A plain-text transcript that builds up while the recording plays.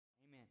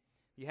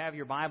You have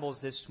your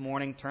Bibles this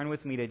morning. Turn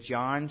with me to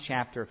John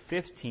chapter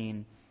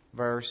 15,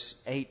 verse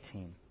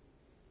 18.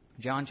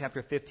 John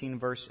chapter 15,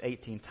 verse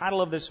 18.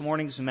 Title of this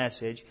morning's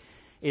message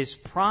is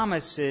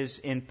Promises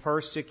in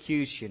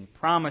Persecution.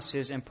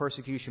 Promises in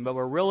Persecution. But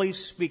we're really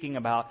speaking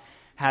about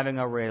having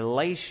a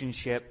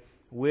relationship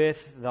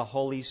with the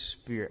Holy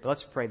Spirit.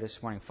 Let's pray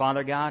this morning.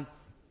 Father God,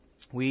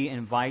 we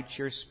invite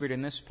your Spirit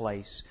in this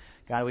place.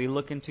 God, we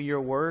look into your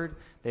Word,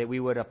 that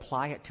we would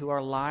apply it to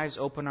our lives,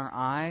 open our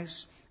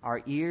eyes, our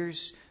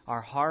ears,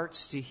 our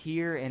hearts to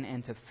hear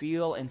and to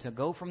feel and to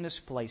go from this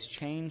place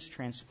changed,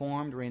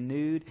 transformed,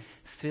 renewed,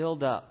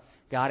 filled up.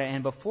 God,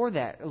 and before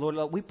that,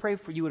 Lord, we pray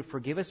for you would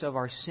forgive us of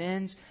our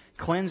sins,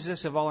 cleanse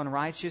us of all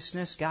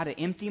unrighteousness. God, to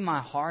empty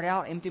my heart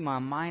out, empty my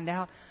mind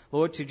out.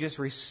 Lord, to just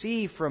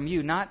receive from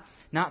you, not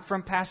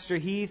from Pastor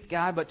Heath,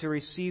 God, but to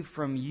receive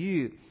from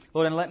you.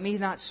 Lord, and let me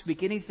not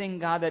speak anything,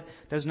 God, that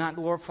does not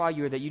glorify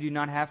you or that you do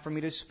not have for me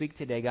to speak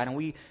today, God. And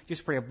we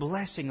just pray a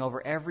blessing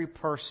over every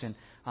person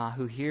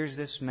who hears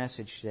this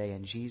message today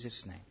in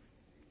Jesus' name.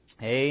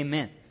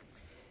 Amen.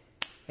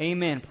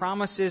 Amen.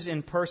 Promises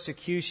in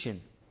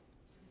persecution.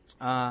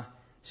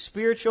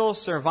 Spiritual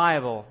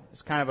survival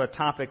is kind of a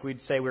topic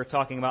we'd say we're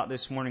talking about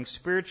this morning.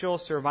 Spiritual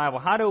survival.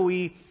 How do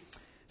we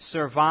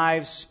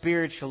survive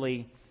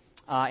spiritually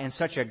in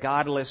such a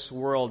godless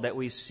world that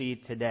we see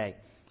today?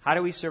 How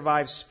do we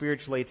survive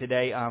spiritually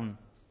today?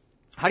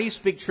 How do you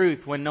speak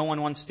truth when no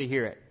one wants to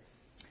hear it?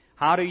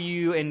 How do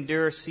you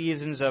endure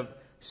seasons of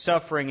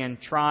suffering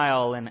and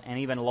trial and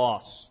even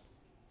loss?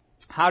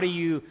 How do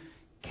you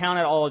count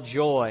it all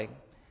joy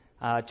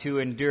to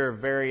endure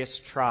various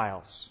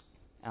trials?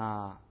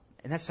 And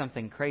that's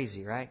something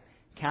crazy, right?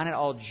 Count it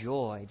all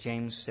joy,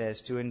 James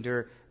says, to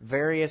endure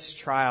various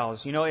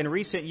trials. You know, in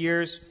recent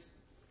years,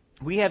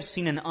 we have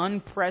seen an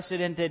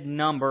unprecedented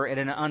number at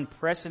an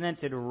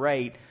unprecedented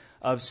rate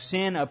of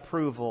sin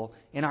approval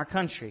in our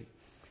country.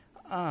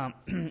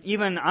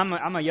 Even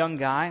I'm a young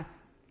guy,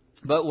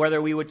 but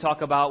whether we would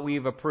talk about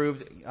we've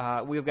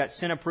got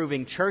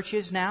sin-approving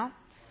churches now,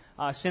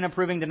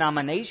 sin-approving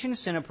denominations,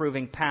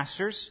 sin-approving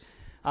pastors.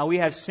 We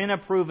have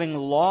sin-approving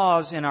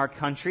laws in our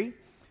country.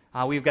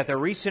 We've got the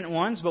recent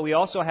ones, but we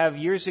also have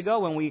years ago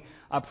when we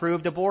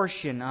approved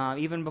abortion,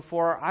 even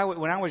before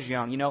when I was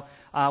young. You know,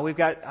 we've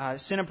got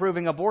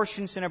sin-approving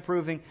abortion,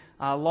 sin-approving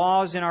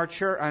laws in our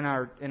church,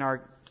 in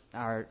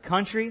our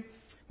country.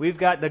 We've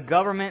got the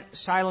government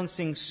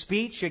silencing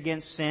speech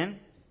against sin.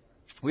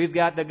 We've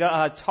got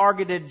the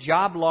targeted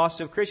job loss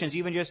of Christians.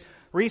 Even just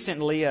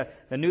recently,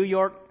 the New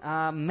York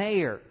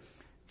mayor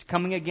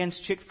coming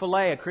against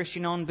Chick-fil-A,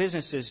 Christian-owned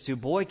businesses, to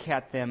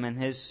boycott them in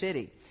his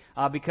city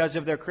because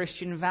of their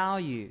Christian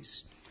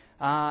values.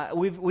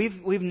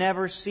 We've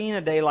never seen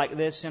a day like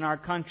this in our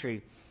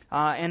country.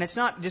 And it's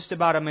not just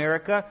about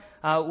America.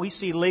 We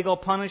see legal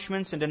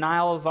punishments and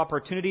denial of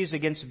opportunities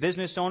against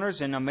business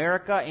owners in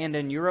America and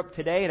in Europe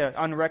today at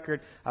an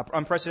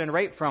unprecedented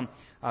rate, from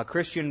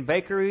Christian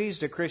bakeries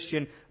to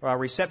Christian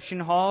reception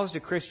halls to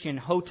Christian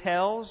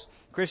hotels,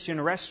 Christian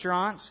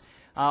restaurants.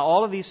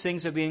 All of these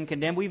things are being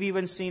condemned. We've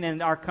even seen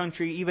in our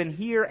country, even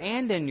here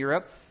and in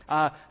Europe,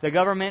 the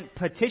government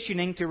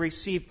petitioning to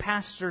receive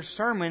pastor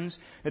sermons,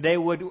 that they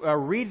would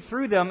read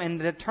through them and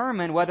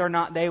determine whether or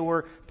not they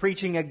were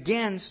preaching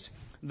against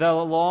the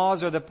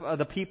laws or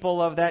the people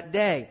of that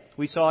day.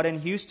 We saw it in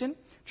Houston,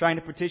 trying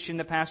to petition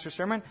the pastor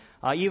sermon.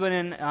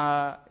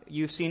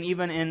 You've seen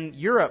even in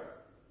Europe,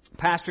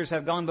 pastors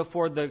have gone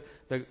before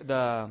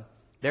their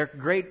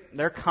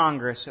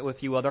Congress,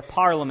 if you will, their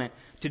Parliament,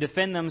 to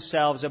defend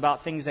themselves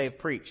about things they've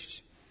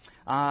preached.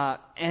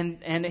 And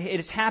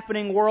it's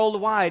happening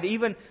worldwide,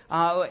 even,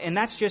 and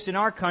that's just in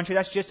our country.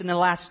 That's just in the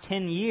last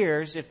 10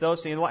 years. A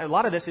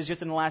lot of this is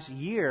just in the last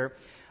year.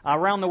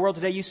 Around the world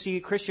today, you see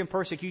Christian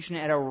persecution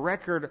at a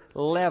record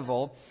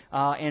level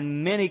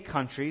in many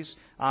countries.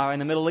 In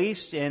the Middle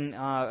East,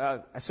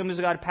 Assemblies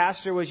of God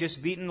pastor was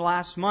just beaten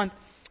last month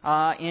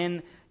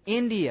in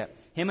India.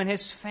 Him and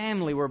his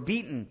family were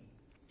beaten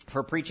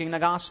for preaching the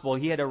gospel.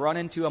 He had to run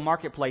into a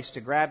marketplace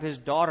to grab his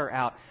daughter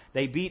out.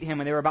 They beat him,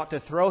 and they were about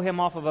to throw him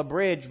off of a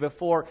bridge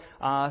before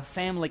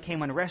family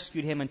came and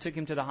rescued him and took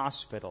him to the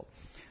hospital.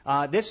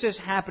 This is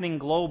happening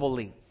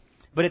globally.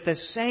 But at the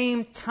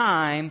same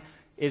time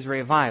is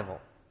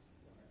revival.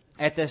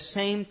 At the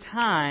same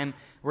time,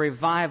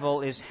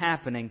 revival is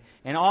happening.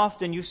 And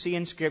often you see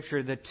in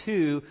Scripture the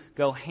two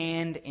go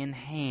hand in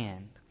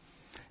hand.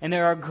 And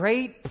there are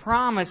great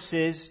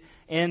promises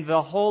in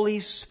the Holy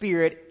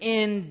Spirit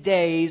in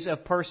days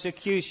of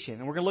persecution.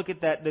 And we're going to look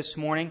at that this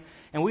morning.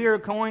 And we are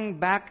going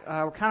back,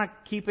 we're kind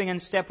of keeping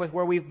in step with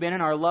where we've been in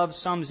our Love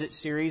Sums It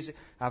series.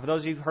 For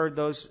those of you who've heard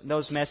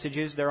those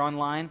messages, they're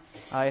online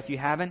if you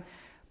haven't.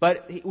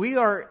 But we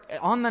are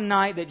on the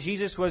night that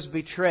Jesus was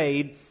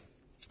betrayed.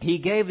 He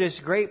gave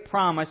this great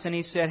promise, and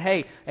He said,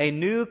 hey, a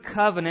new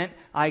covenant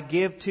I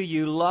give to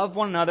you. Love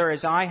one another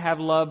as I have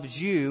loved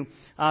you,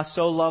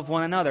 so love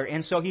one another.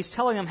 And so He's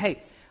telling them,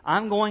 hey,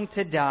 I'm going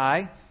to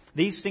die.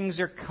 These things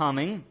are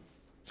coming,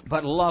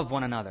 but love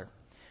one another.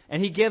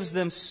 And He gives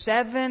them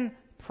 7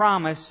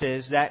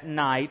 promises that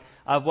night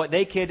of what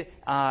they could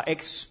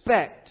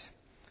expect.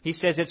 He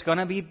says it's going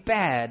to be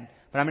bad,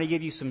 but I'm going to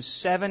give you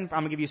seven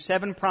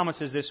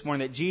promises this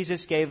morning that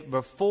Jesus gave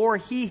before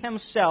He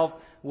Himself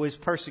was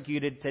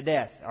persecuted to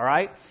death. All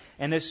right?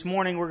 And this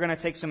morning we're going to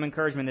take some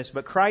encouragement in this.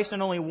 But Christ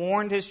not only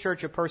warned His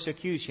church of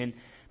persecution,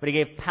 but He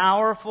gave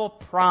powerful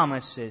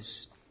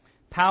promises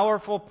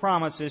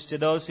to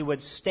those who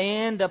would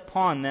stand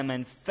upon them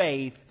in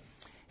faith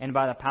and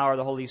by the power of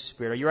the Holy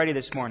Spirit. Are you ready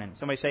this morning?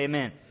 Somebody say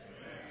amen.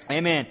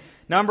 Amen.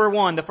 Number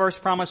one, the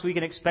first promise we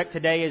can expect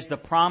today is the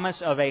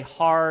promise of a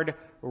hard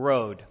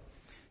road.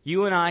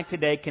 You and I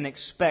today can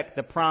expect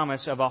the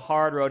promise of a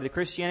hard road. The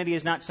Christianity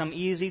is not some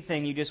easy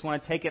thing. You just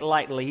want to take it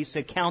lightly. He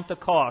said, count the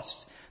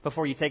costs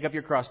before you take up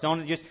your cross.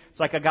 It's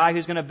like a guy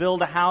who's going to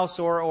build a house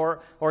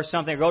or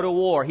something, or go to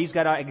war. He's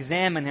got to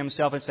examine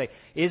himself and say,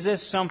 is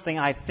this something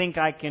I think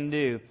I can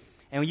do?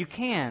 And you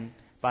can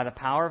by the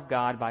power of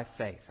God, by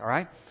faith. All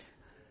right?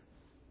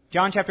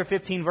 John chapter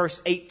 15,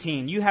 verse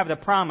 18. You have the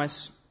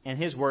promise in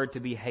His word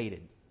to be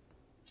hated.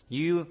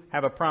 You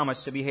have a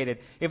promise to be hated.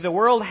 If the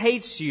world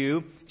hates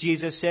you,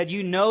 Jesus said,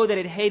 you know that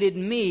it hated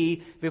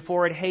me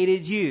before it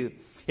hated you.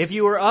 If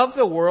you were of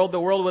the world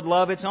would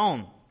love its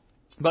own.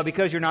 But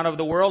because you're not of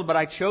the world, but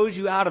I chose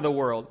you out of the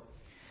world,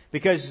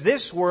 because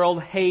this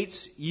world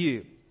hates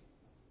you.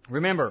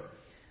 Remember,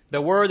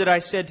 the word that I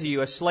said to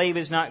you, a slave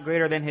is not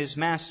greater than his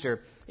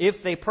master.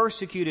 If they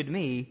persecuted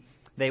me,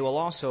 they will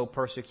also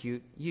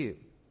persecute you.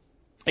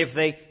 If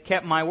they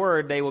kept my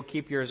word, they will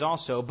keep yours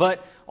also.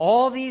 But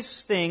all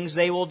these things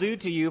they will do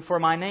to you for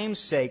my name's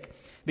sake,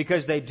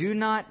 because they do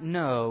not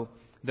know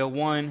the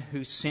one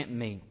who sent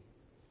me.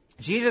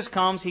 Jesus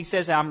comes, He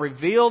says, I'm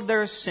revealed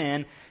their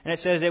sin, and it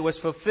says it was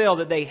fulfilled,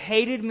 that they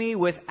hated me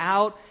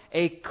without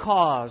a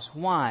cause.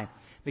 Why?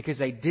 Because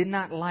they did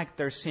not like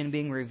their sin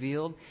being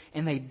revealed,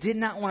 and they did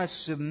not want to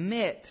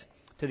submit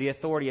to the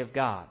authority of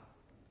God.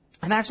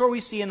 And that's what we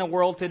see in the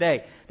world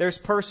today. There's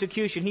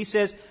persecution. He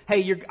says,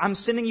 hey, I'm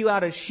sending you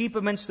out as sheep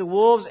amidst the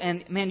wolves,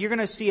 and man, you're going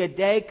to see a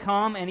day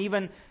come, and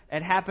even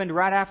it happened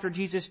right after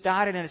Jesus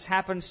died, and it's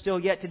happened still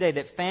yet today,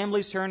 that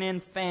families turn in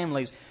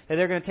families, that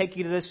they're going to take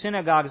you to the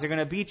synagogues, they're going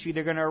to beat you,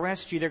 they're going to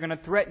arrest you, they're going to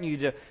threaten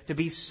you to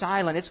be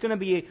silent. It's going to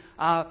be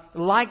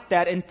like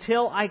that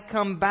until I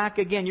come back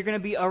again. You're going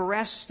to be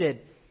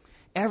arrested.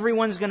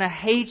 Everyone's going to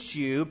hate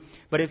you,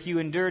 but if you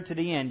endure to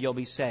the end, you'll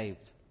be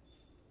saved.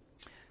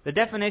 The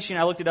definition,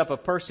 I looked it up,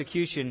 of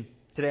persecution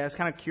today. I was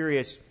kind of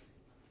curious.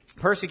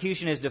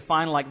 Persecution is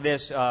defined like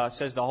this,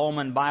 says the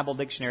Holman Bible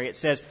Dictionary. It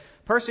says,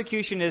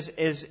 persecution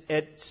is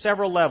at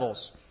several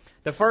levels.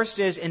 The first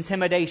is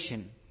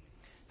intimidation.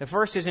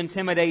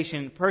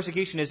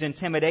 Persecution is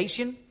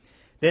intimidation.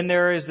 Then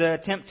there is the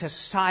attempt to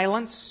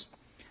silence.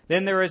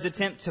 Then there is the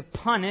attempt to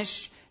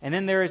punish. And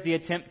then there is the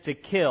attempt to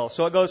kill.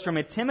 So it goes from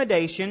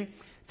intimidation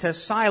to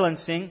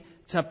silencing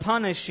to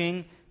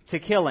punishing to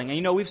killing.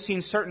 And we've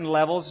seen certain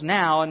levels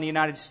now in the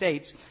United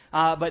States,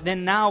 but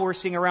then now we're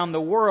seeing around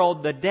the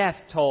world the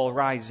death toll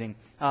rising,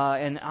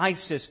 and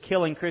ISIS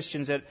killing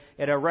Christians at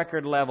a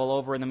record level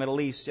over in the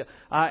Middle East.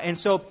 And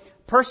so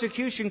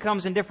persecution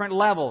comes in different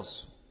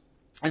levels.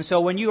 And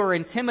so when you are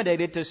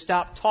intimidated to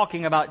stop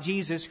talking about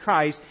Jesus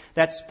Christ,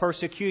 that's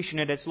persecution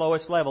at its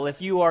lowest level.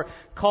 If you are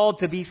called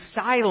to be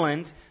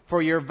silent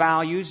for your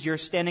values, you're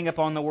standing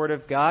upon the Word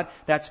of God,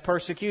 that's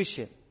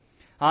persecution.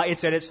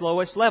 It's at its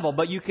lowest level.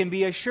 But you can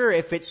be assured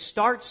if it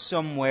starts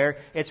somewhere,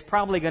 it's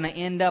probably going to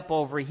end up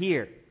over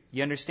here.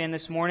 You understand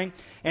this morning?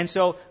 And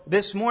so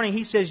this morning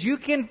He says, you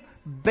can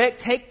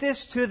take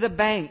this to the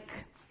bank.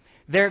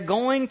 They're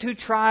going to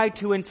try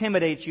to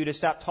intimidate you to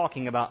stop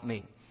talking about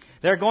me.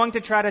 They're going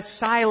to try to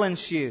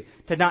silence you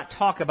to not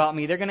talk about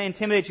me. They're going to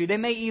intimidate you. They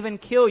may even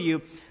kill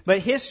you. But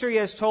history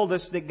has told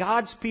us that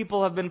God's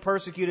people have been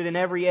persecuted in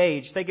every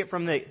age. Take it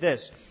from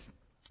this.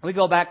 We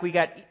go back, we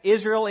got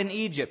Israel in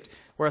Egypt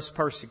was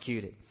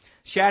persecuted.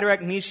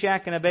 Shadrach,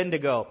 Meshach, and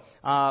Abednego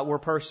were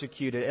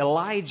persecuted.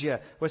 Elijah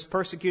was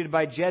persecuted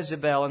by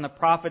Jezebel and the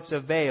prophets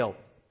of Baal.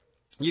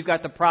 You've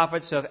got the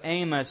prophets of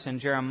Amos and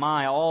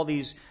Jeremiah. All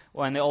these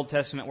in the Old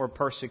Testament were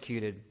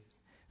persecuted.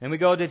 Then we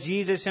go to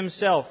Jesus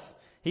Himself.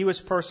 He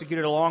was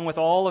persecuted along with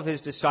all of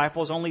His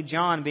disciples, only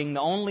John being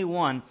the only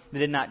one that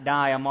did not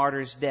die a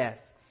martyr's death.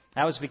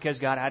 That was because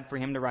God had for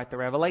him to write the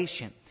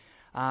Revelation.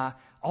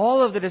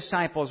 All of the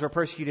disciples were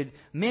persecuted.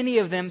 Many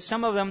of them,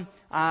 some of them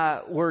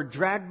were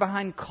dragged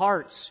behind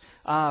carts,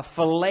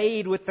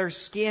 filleted with their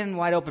skin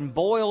wide open,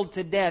 boiled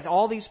to death.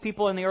 All these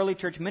people in the early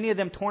church, many of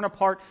them torn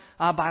apart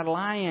by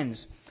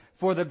lions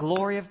for the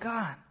glory of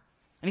God.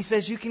 And He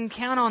says, you can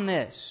count on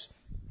this.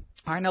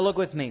 All right, now look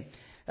with me.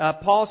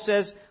 Paul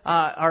says,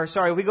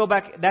 we go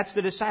back, that's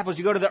the disciples.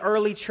 You go to the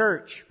early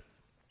church.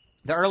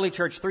 The early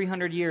church,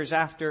 300 years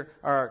after,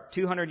 or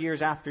 200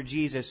 years after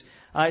Jesus,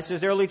 it says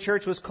the early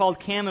church was called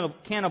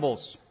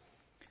cannibals.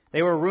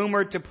 They were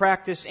rumored to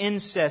practice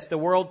incest. The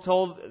world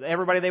told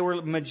everybody they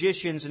were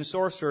magicians and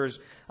sorcerers.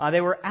 They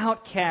were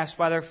outcast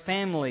by their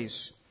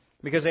families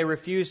because they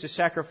refused to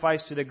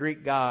sacrifice to the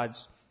Greek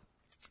gods.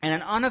 And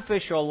an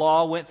unofficial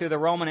law went through the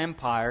Roman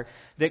Empire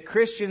that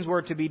Christians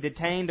were to be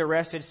detained,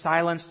 arrested,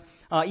 silenced,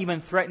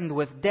 even threatened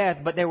with death.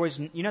 But there was,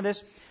 you know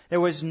this?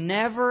 There was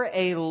never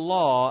a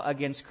law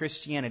against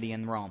Christianity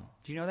in Rome.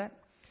 Do you know that?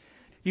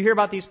 You hear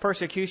about these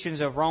persecutions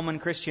of Roman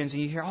Christians,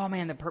 and you hear, oh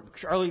man, the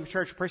early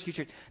church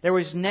persecution. There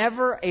was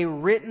never a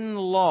written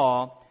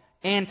law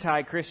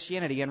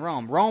anti-Christianity in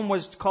Rome. Rome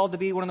was called to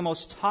be one of the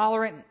most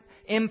tolerant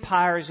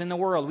empires in the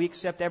world. We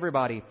accept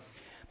everybody.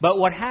 But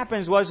what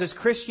happens was, as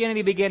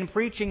Christianity began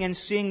preaching and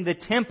seeing the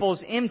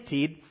temples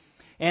emptied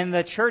and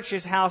the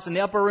church's house and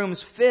the upper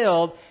rooms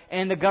filled,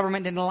 and the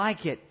government didn't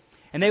like it.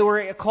 And they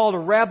were called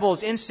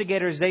rebels,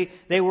 instigators.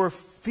 They were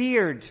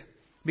feared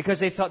because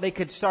they thought they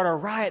could start a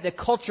riot. The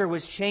culture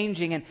was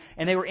changing,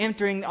 and they were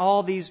entering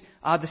all these,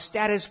 the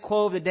status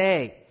quo of the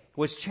day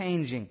was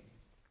changing.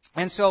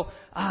 And so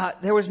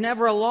there was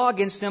never a law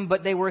against them,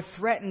 but they were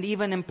threatened,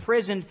 even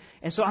imprisoned.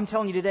 And so I'm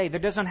telling you today, there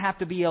doesn't have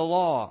to be a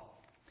law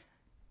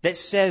that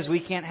says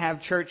we can't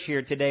have church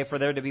here today for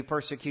there to be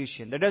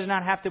persecution. There does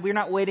not have to. We're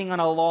not waiting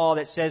on a law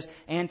that says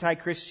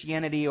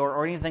anti-Christianity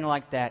or anything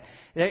like that.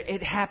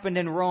 It happened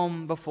in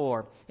Rome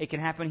before. It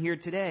can happen here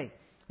today.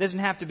 It doesn't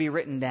have to be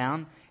written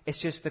down. It's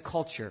just the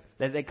culture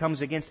that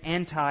comes against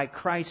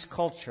anti-Christ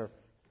culture.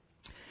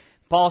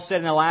 Paul said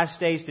in the last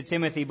days to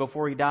Timothy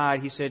before he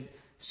died, he said,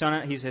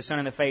 he's his son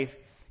in the faith.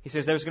 He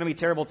says there's going to be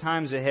terrible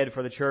times ahead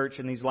for the church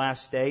in these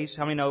last days.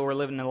 How many know we're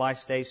living in the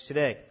last days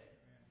today?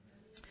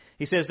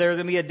 He says there's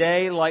going to be a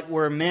day like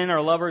where men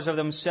are lovers of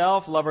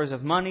themselves, lovers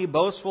of money,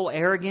 boastful,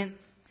 arrogant,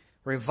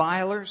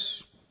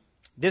 revilers,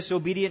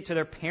 disobedient to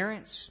their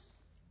parents,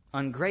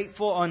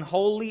 ungrateful,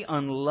 unholy,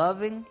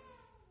 unloving,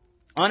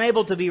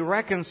 unable to be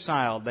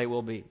reconciled they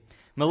will be.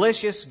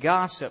 Malicious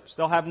gossips.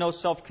 They'll have no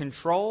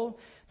self-control.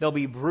 They'll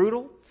be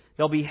brutal.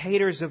 They'll be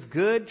haters of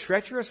good,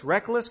 treacherous,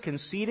 reckless,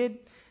 conceited,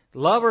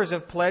 lovers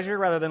of pleasure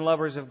rather than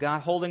lovers of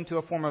God, holding to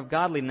a form of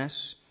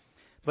godliness,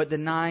 but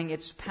denying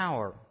its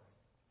power.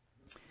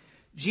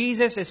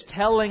 Jesus is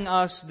telling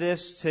us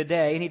this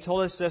today, and He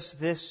told us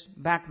this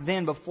back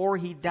then before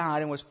He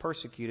died and was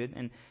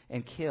persecuted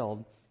and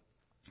killed,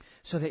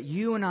 so that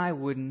you and I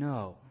would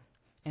know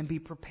and be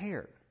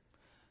prepared.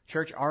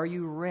 Church, are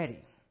you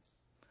ready?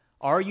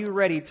 Are you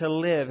ready to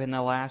live in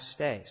the last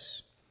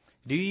days?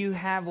 Do you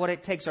have what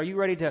it takes? Are you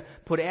ready to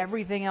put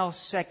everything else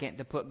second,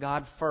 to put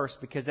God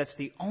first? Because that's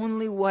the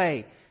only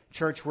way,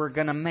 church, we're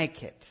going to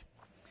make it.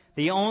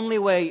 The only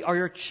way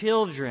our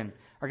children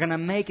are going to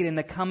make it in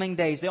the coming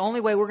days. The only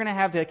way we're going to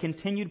have the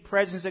continued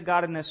presence of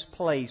God in this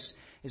place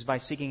is by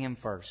seeking Him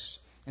first.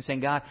 And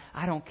saying, God,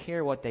 I don't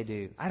care what they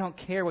do. I don't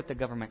care what the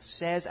government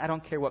says. I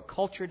don't care what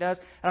culture does.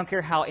 I don't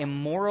care how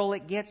immoral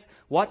it gets.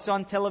 What's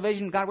on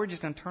television? God, we're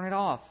just going to turn it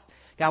off.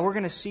 God, we're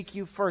going to seek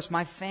You first.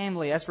 My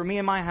family, as for me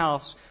and my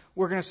house,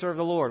 we're going to serve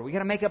the Lord. We've got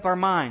to make up our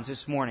minds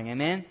this morning.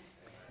 Amen?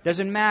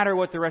 Doesn't matter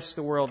what the rest of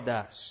the world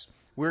does.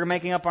 We're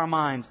making up our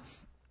minds.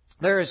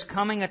 There is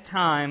coming a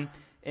time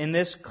in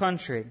this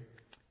country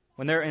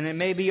when and it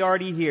may be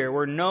already here,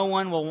 where no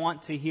one will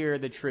want to hear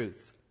the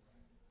truth.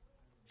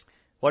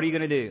 What are you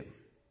going to do?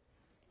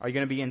 Are you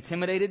going to be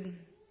intimidated?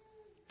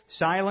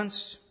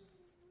 Silenced?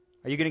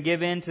 Are you going to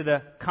give in to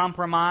the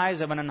compromise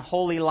of an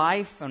unholy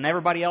life and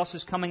everybody else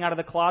is coming out of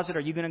the closet?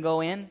 Are you going to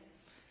go in?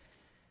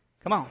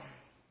 Come on.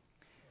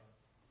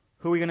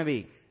 Who are we going to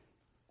be?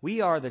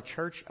 We are the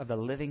church of the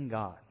living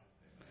God.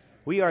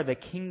 We are the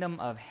kingdom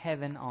of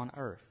heaven on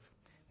earth.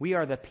 We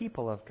are the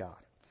people of God.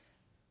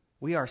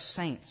 We are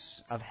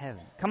saints of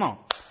heaven. Come on.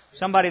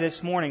 Somebody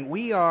this morning,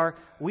 God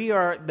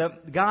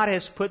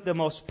has put the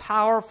most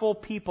powerful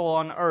people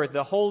on earth.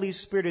 The Holy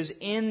Spirit is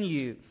in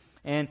you.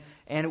 And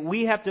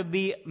we have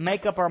to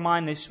make up our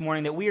mind this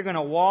morning that we are going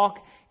to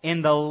walk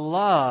in the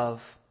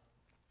love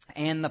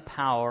and the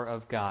power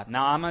of God.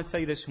 Now, I'm going to tell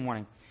you this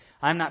morning,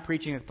 I'm not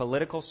preaching a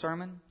political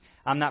sermon.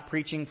 I'm not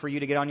preaching for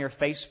you to get on your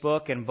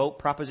Facebook and vote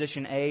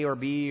Proposition A or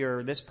B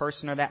or this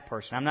person or that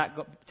person. I'm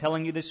not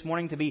telling you this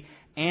morning to be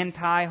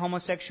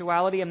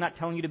anti-homosexuality. I'm not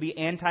telling you to be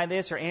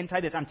anti-this or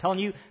anti-this. I'm telling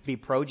you, be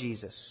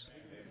pro-Jesus.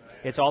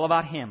 It's all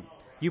about Him.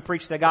 You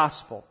preach the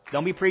gospel.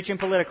 Don't be preaching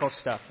political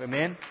stuff.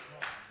 Amen?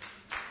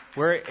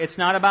 It's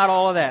not about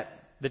all of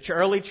that. The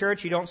early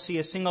church, you don't see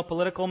a single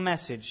political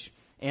message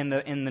in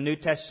the New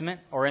Testament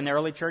or in the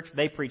early church.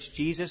 They preached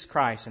Jesus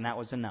Christ, and that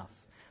was enough.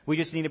 We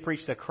just need to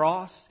preach the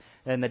cross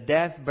and the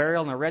death,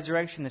 burial, and the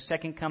resurrection, the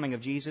second coming of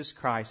Jesus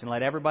Christ, and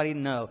let everybody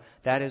know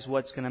that is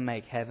what's going to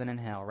make heaven and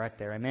hell right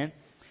there. Amen?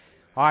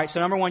 All right, so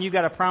number one, you've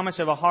got a promise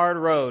of a hard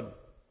road.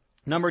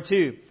 Number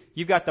two,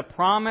 you've got the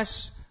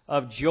promise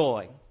of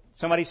joy.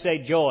 Somebody say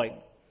joy.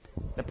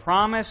 The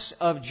promise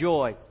of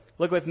joy.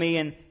 Look with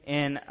me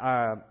in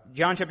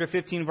John chapter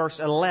 15, verse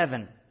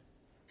 11.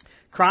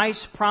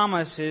 Christ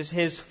promises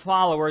His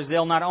followers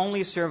they'll not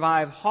only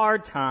survive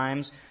hard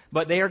times,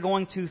 but they are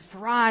going to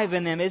thrive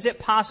in them. Is it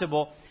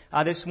possible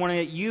this morning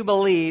that you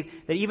believe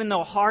that even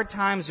though hard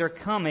times are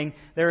coming,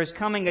 there is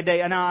coming a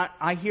day, and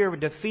I hear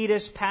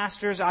defeatist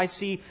pastors, I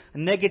see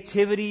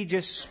negativity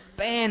just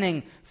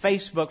spanning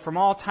Facebook from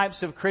all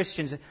types of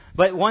Christians.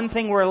 But one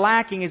thing we're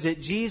lacking is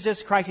that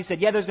Jesus Christ, He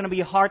said, yeah, there's going to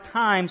be hard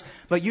times,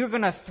 but you're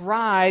going to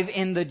thrive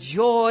in the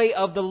joy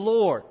of the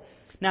Lord.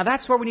 Now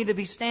that's where we need to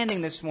be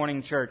standing this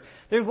morning, church.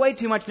 There's way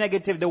too much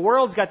negativity. The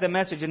world's got the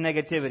message of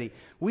negativity.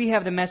 We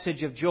have the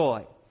message of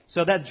joy.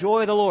 So that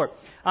joy of the Lord.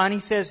 And He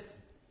says,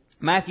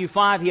 Matthew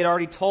 5, He had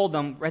already told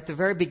them at the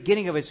very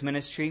beginning of His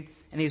ministry,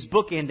 and He's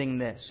bookending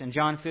this in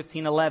John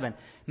 15:11.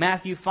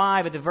 Matthew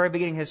 5, at the very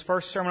beginning, His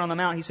first Sermon on the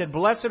Mount, He said,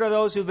 "Blessed are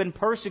those who've been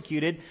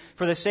persecuted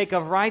for the sake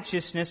of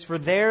righteousness, for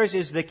theirs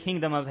is the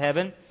kingdom of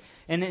heaven."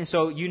 And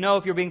so you know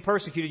if you're being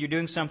persecuted, you're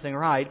doing something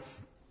right.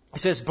 It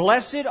says,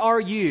 "Blessed are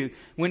you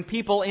when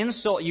people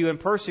insult you and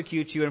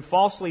persecute you and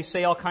falsely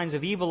say all kinds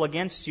of evil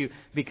against you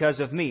because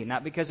of me."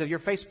 Not because of your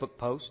Facebook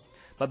post,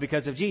 but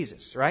because of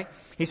Jesus, right?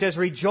 He says,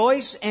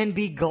 "Rejoice and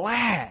be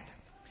glad.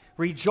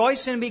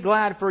 Rejoice and be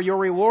glad, for your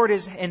reward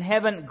is in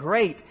heaven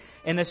great,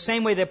 in the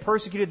same way they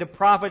persecuted the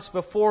prophets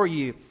before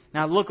you."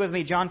 Now look with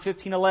me, John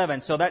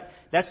 15:11. So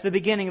that's the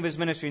beginning of His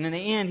ministry. And in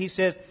the end, He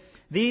says,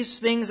 "These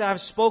things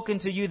I've spoken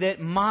to you, that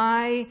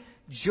my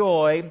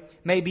joy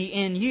may be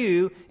in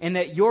you, and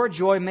that your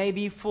joy may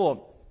be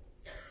full."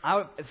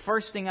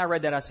 First thing I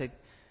read that, I said,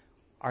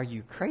 are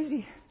you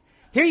crazy?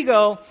 Here you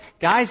go.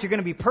 Guys, you're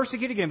going to be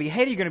persecuted, you're going to be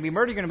hated, you're going to be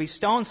murdered, you're going to be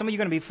stoned, some of you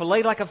are going to be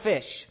filleted like a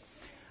fish.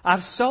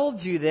 I've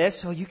sold you this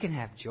so you can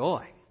have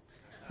joy.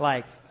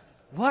 Like,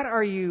 what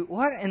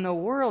in the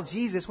world,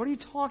 Jesus? What are you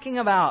talking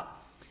about?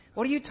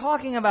 What are you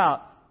talking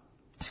about?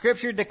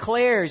 Scripture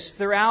declares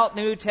throughout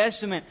the New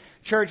Testament,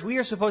 church, we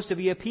are supposed to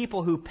be a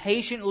people who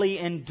patiently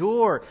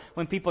endure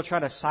when people try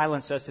to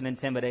silence us and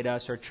intimidate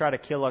us or try to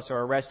kill us or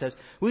arrest us.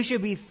 We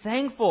should be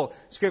thankful,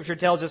 Scripture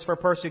tells us, for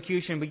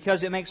persecution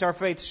because it makes our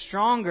faith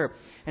stronger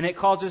and it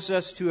causes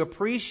us to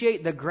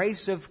appreciate the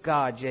grace of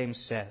God, James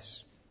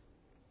says.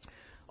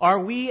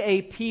 Are we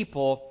a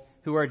people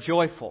who are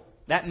joyful?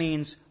 That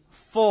means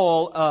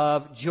full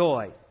of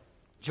joy.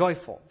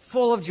 Joyful,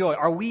 full of joy.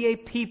 Are we a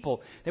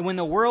people that when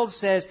the world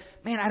says,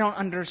 man, I don't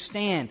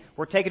understand,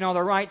 we're taking all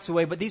the rights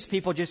away, but these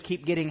people just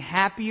keep getting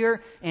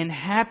happier and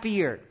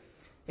happier?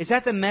 Is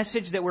that the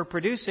message that we're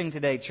producing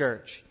today,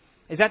 church?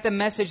 Is that the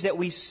message that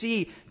we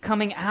see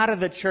coming out of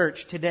the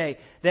church today?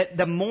 That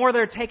the more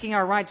they're taking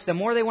our rights, the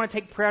more they want to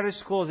take prayer to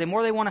schools, the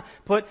more they want to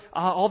put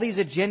all these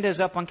agendas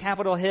up on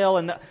Capitol Hill,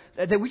 and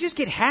that we just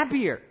get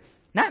happier.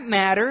 Not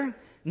madder,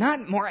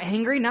 not more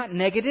angry, not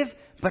negative,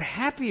 but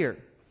happier.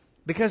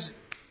 Because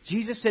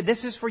Jesus said,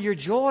 this is for your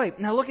joy.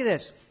 Now look at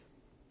this.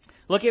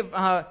 Look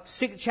at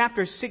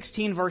chapter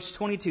 16, verse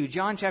 22.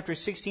 John chapter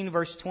 16,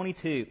 verse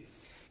 22.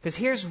 Because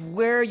here's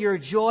where your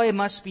joy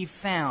must be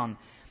found.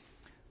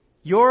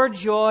 Your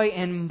joy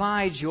and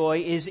my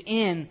joy is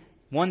in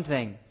one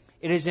thing.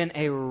 It is in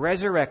a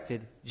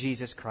resurrected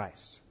Jesus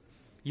Christ.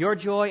 Your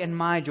joy and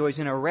my joy is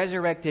in a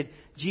resurrected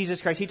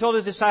Jesus Christ. He told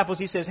His disciples,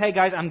 He says, hey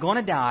guys, I'm going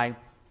to die.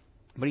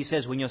 But He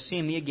says, when you'll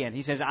see me again,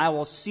 He says, I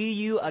will see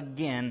you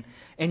again,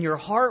 and your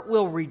heart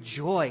will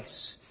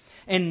rejoice,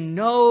 and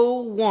no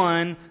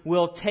one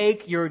will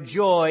take your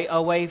joy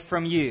away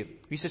from you.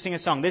 We used to sing a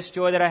song, this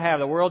joy that I have,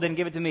 the world didn't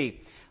give it to me.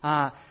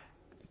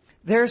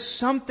 There's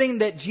something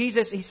that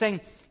Jesus, He's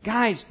saying,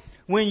 guys,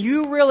 when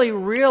you really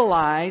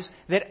realize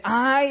that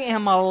I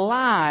am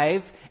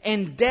alive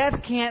and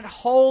death can't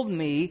hold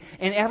me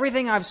and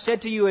everything I've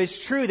said to you is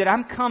true, that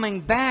I'm coming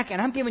back and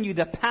I'm giving you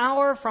the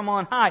power from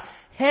on high,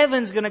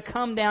 heaven's going to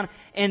come down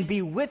and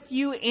be with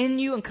you, in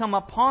you, and come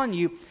upon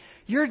you,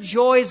 your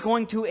joy is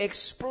going to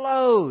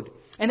explode.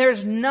 And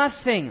there's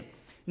nothing,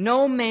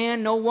 no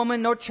man, no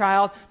woman, no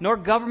child, nor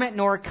government,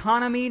 nor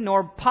economy,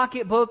 nor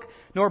pocketbook,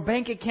 nor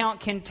bank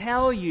account can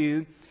tell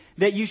you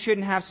that you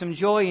shouldn't have some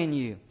joy in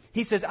you.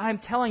 He says, I'm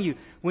telling you,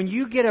 when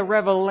you get a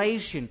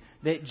revelation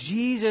that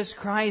Jesus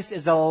Christ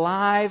is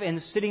alive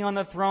and sitting on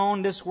the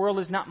throne, this world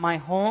is not my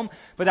home,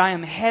 but I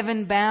am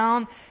heaven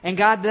bound, and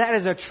God, that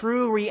is a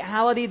true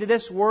reality, that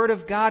this Word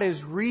of God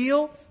is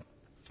real.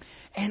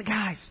 And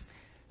guys,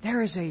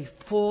 there is a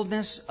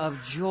fullness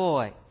of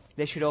joy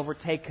that should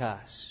overtake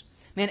us.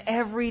 Man,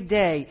 every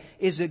day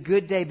is a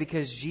good day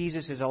because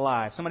Jesus is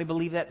alive. Somebody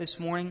believe that this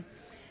morning?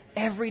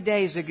 Every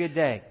day is a good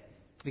day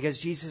because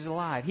Jesus is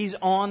alive. He's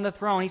on the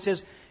throne. He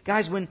says,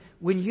 guys, when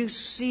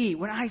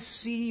I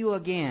see you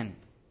again,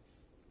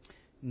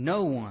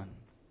 no one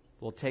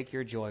will take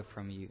your joy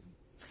from you.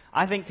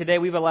 I think today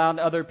we've allowed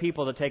other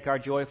people to take our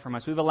joy from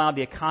us. We've allowed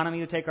the economy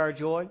to take our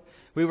joy.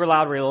 We've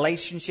allowed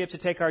relationships to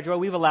take our joy.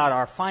 We've allowed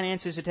our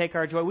finances to take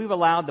our joy. We've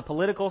allowed the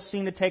political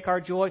scene to take our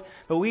joy.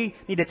 But we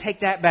need to take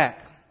that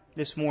back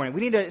this morning.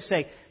 We need to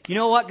say, you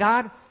know what,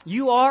 God?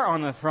 You are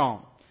on the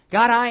throne.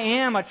 God, I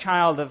am a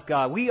child of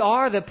God. We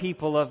are the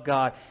people of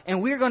God.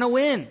 And we're going to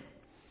win.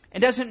 It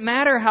doesn't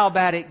matter how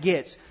bad it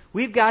gets.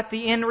 We've got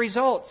the end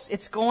results.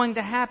 It's going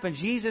to happen.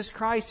 Jesus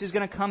Christ is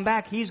going to come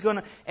back.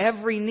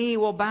 Every knee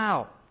will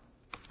bow.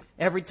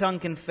 Every tongue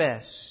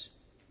confess.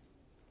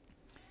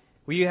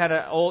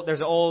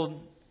 There's an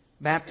old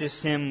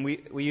Baptist hymn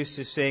we used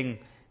to sing,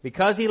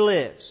 because He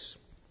lives,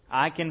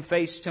 I can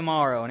face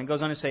tomorrow. And it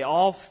goes on to say,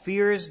 all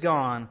fear is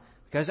gone,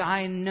 because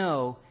I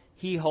know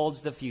He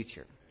holds the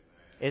future.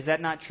 Is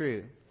that not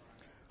true?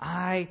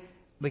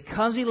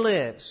 Because He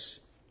lives,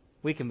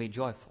 we can be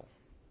joyful.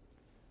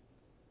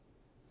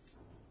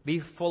 Be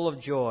full of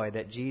joy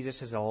that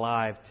Jesus is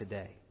alive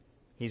today.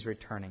 He's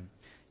returning.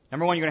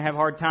 Number one, you're going to have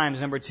hard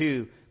times. Number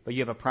two, but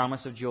you have a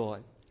promise of joy.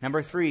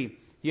 Number three,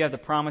 you have the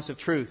promise of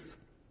truth.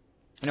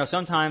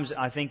 Sometimes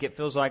I think it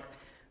feels like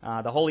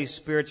the Holy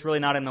Spirit's really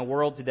not in the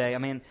world today. I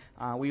mean,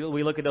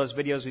 we look at those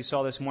videos we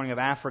saw this morning of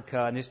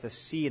Africa and just the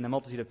sea and the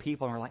multitude of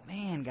people, and we're like,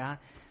 man, God,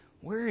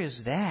 where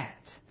is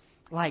that?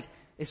 Like,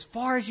 as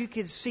far as you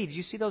could see, did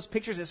you see those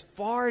pictures? As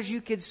far as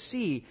you could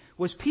see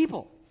was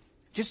people,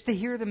 just to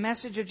hear the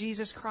message of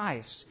Jesus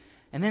Christ.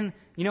 And then,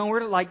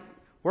 we're like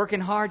working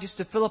hard just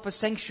to fill up a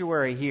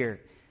sanctuary here,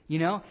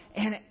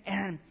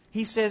 and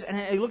He says,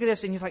 and you look at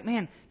this and you're like,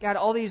 man, God,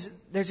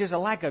 there's just a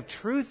lack of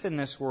truth in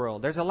this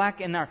world. There's a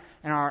lack in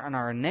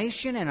our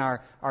nation and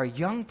our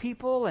young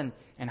people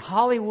and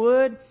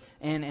Hollywood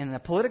and the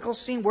political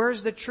scene.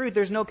 Where's the truth?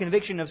 There's no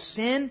conviction of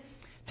sin.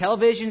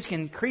 Television's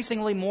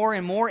increasingly more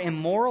and more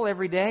immoral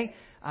every day.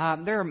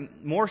 There are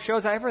more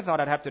shows I ever thought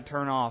I'd have to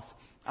turn off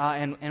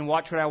and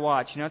watch what I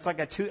watch. It's like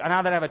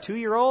now that I have a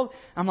 2-year-old,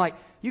 I'm like,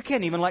 you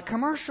can't even let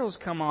commercials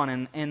come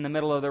on in the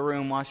middle of the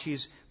room while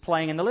she's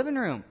playing in the living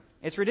room.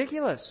 It's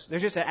ridiculous.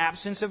 There's just an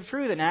absence of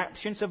truth, an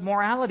absence of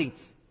morality.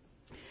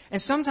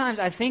 And sometimes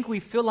I think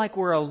we feel like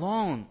we're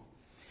alone.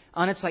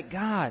 And it's like,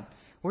 God,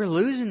 we're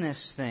losing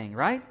this thing,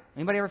 right?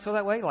 Anybody ever feel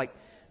that way? Like,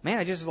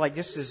 man, this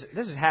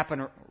has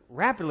happened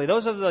rapidly.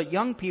 Those are the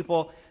young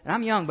people, and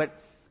I'm young,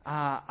 but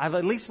I've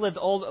at least lived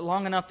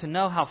long enough to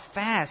know how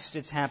fast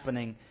it's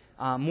happening,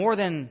 more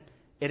than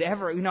it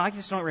ever. I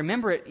just don't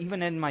remember it,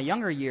 even in my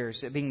younger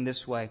years, it being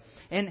this way.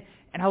 And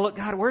I look,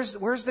 God,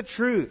 where's the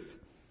truth?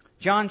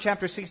 John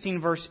chapter 16,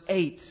 verse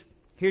 8.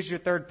 Here's your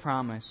third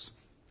promise.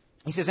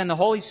 He says, and the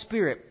Holy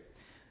Spirit,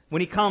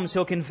 when He comes,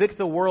 He'll convict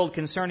the world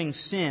concerning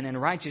sin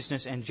and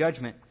righteousness and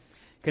judgment.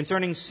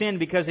 Concerning sin,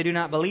 because they do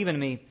not believe in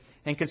Me,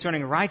 and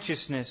concerning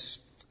righteousness,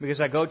 because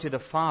I go to the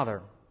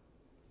Father,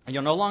 and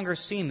you'll no longer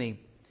see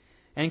Me.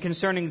 And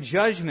concerning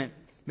judgment,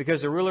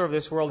 because the ruler of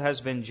this world has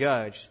been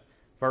judged.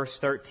 Verse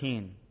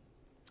 13.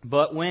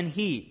 But when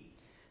He,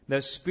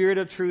 the Spirit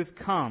of truth,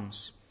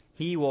 comes,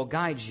 He will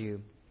guide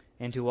you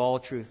into all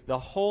truth. The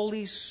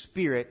Holy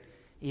Spirit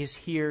is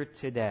here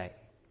today.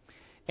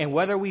 And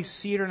whether we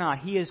see it or not,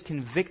 He is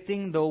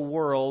convicting the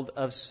world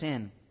of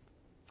sin.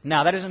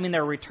 Now, that doesn't mean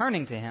they're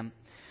returning to Him,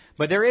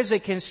 but there is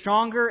a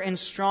stronger and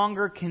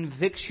stronger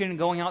conviction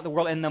going out in the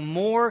world. And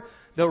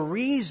the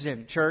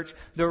reason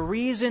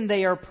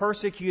they are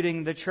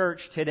persecuting the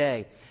church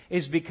today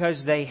is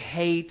because they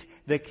hate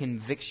the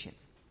conviction.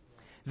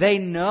 They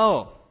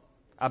know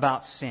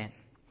about sin.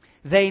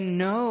 They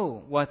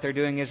know what they're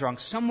doing is wrong.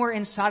 Somewhere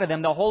inside of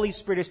them, the Holy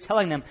Spirit is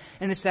telling them,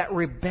 and it's that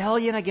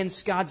rebellion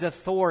against God's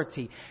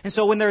authority. And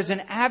so when there's an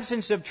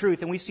absence of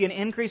truth and we see an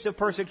increase of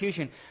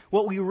persecution,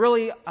 what we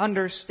really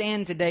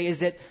understand today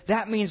is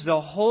that means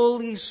the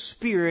Holy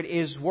Spirit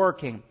is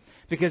working,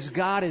 because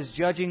God is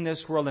judging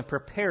this world and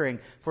preparing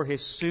for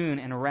His soon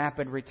and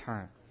rapid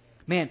return.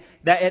 Man,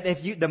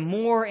 the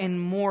more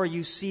and more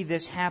you see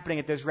this happening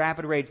at this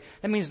rapid rate,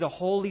 that means the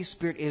Holy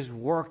Spirit is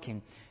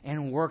working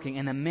and working,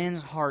 and the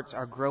men's hearts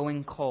are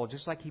growing cold,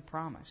 just like He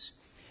promised.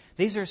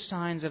 These are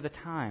signs of the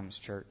times,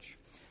 church.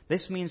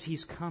 This means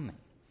He's coming.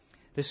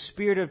 The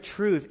Spirit of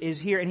truth is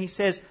here, and He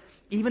says,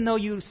 even though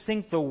you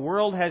think the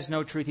world has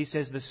no truth, He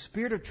says the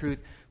Spirit of truth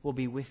will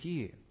be with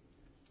you.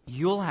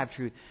 You'll have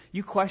truth.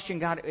 You question,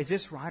 God, is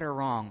this right or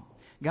wrong?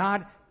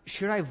 God,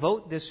 should I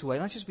vote this way?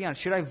 Let's just be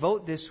honest. Should I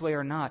vote this way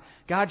or not?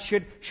 God,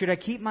 should I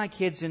keep my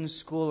kids in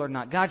school or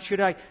not? God, should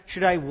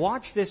I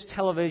watch this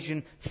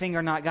television thing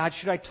or not? God,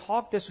 should I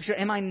talk this way?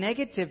 Am I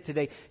negative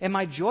today? Am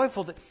I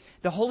joyful?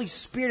 The Holy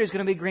Spirit is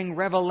going to bring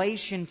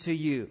revelation to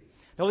you.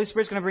 The Holy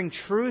Spirit is going to bring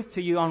truth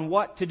to you on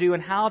what to do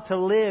and how to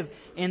live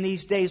in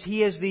these days.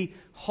 He is the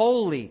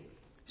Holy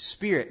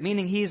Spirit,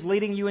 meaning He's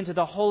leading you into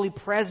the holy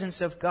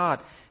presence of God.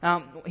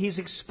 He's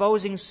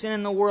exposing sin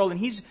in the world, and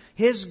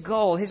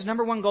His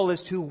number one goal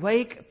is to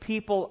wake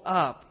people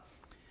up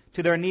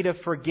to their need of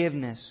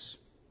forgiveness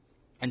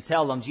and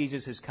tell them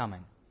Jesus is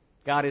coming.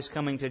 God is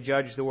coming to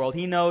judge the world.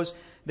 He knows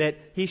that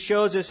He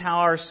shows us how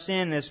our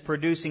sin is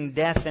producing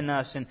death in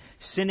us and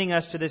sending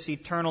us to this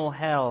eternal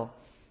hell.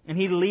 And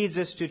He leads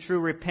us to true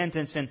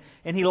repentance. And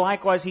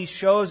He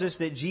shows us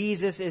that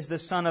Jesus is the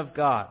Son of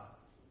God.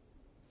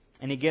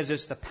 And He gives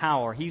us the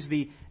power. He's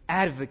the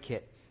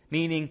advocate,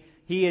 meaning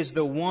He is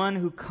the one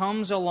who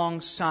comes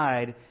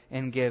alongside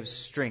and gives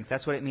strength.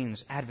 That's what it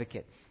means,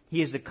 advocate.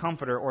 He is the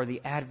comforter or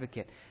the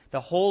advocate.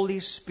 The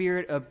Holy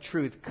Spirit of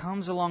truth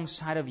comes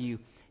alongside of you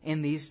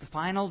in these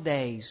final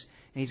days,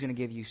 and He's going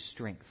to give you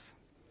strength.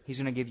 He's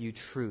going to give you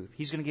truth.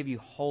 He's going to give you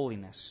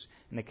holiness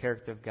in the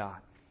character of God.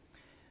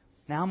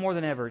 Now more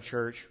than ever,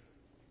 church,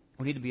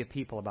 we need to be a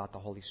people about the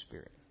Holy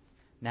Spirit.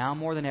 Now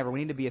more than ever, we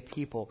need to be a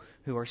people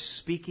who are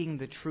speaking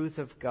the truth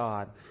of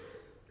God.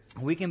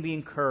 We can be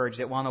encouraged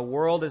that while the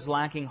world is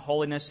lacking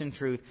holiness and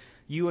truth,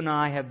 you and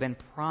I have been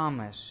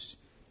promised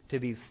to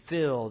be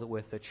filled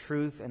with the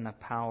truth and the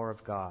power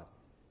of God.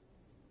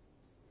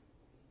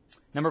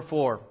 Number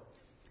 4,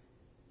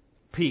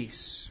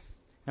 peace.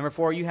 Number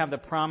 4, you have the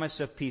promise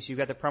of peace. You've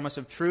got the promise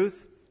of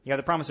truth. You have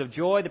the promise of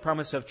joy, the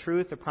promise of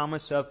truth, the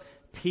promise of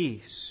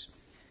peace.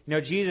 You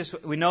know, Jesus,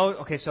 we know,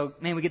 okay, so,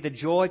 man, we get the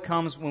joy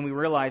comes when we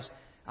realize,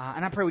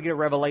 and I pray we get a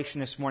revelation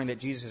this morning that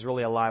Jesus is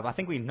really alive. I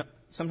think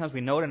sometimes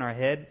we know it in our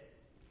head.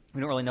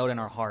 We don't really know it in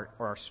our heart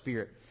or our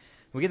spirit.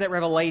 We get that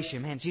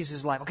revelation, man, Jesus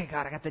is alive. Okay,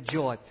 God, I got the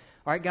joy.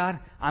 All right, God,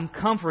 I'm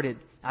comforted.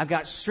 I've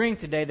got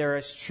strength today. There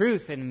is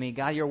truth in me.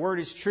 God, your word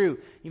is true.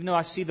 Even though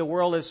I see the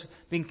world as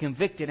being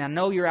convicted, I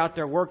know you're out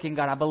there working,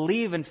 God. I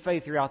believe in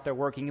faith you're out there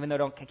working, even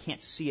though I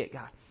can't see it,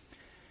 God.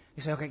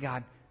 You say, okay,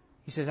 God.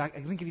 He says, I'm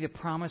going to give you the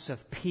promise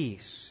of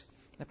peace.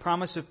 The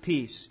promise of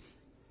peace.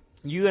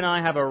 You and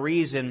I have a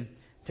reason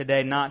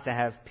today not to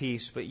have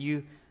peace, but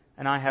you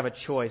and I have a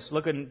choice.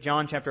 Look at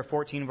John chapter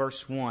 14,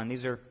 verse 1.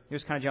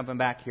 Here's kind of jumping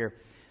back here.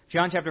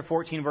 John chapter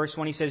 14, verse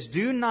 1, he says,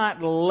 do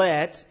not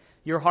let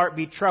your heart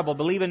be troubled.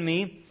 Believe in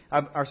me,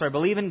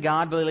 believe in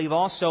God, believe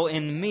also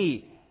in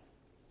me.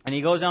 And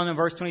he goes on in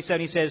verse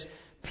 27, he says,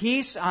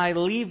 peace I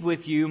leave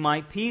with you,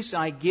 my peace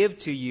I give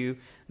to you.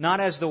 Not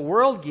as the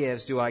world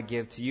gives do I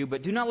give to you,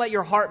 but do not let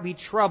your heart be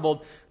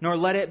troubled, nor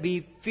let it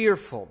be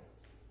fearful.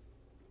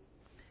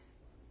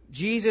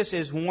 Jesus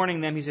is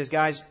warning them. He says,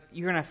 guys,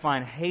 you're going to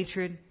find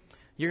hatred.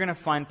 You're going to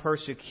find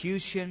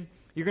persecution.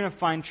 You're going to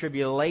find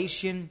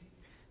tribulation.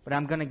 But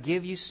I'm going to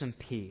give you some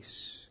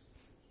peace.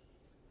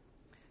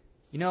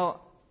 You know,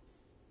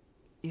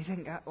 you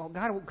think, well,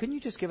 God, couldn't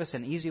you just give us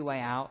an easy way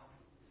out?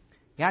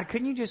 God,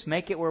 couldn't you just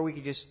make it where we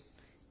could just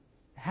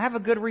have a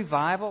good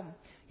revival?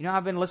 You know,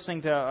 I've been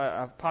listening to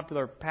a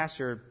popular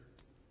pastor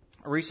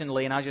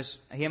recently, and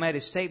he made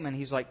a statement.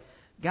 He's like,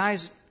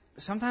 guys,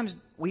 sometimes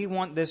we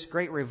want this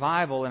great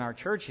revival in our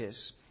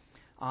churches,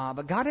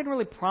 but God didn't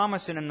really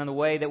promise it in the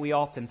way that we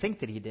often think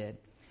that He did.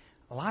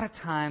 A lot of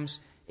times,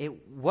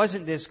 it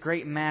wasn't this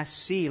great mass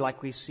sea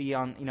like we see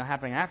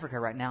happening in Africa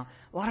right now.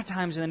 A lot of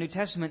times in the New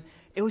Testament,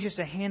 it was just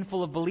a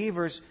handful of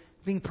believers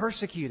being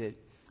persecuted,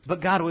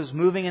 but God was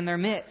moving in their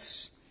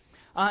midst.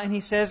 And He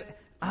says,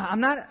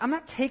 I'm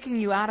not taking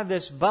you out of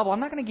this bubble.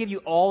 I'm not going to give you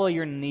all of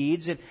your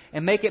needs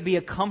and make it be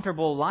a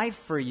comfortable life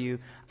for you.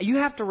 You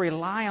have to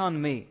rely on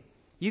me.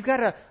 You've got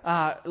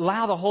to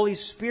allow the Holy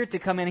Spirit to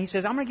come in. He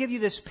says, I'm going to give you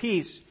this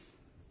peace,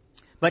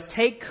 but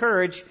take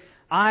courage.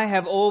 I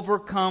have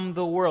overcome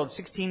the world.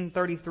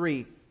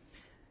 16:33.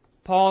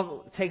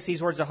 Paul takes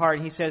these words to heart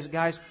and he says,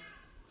 guys,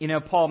 you know,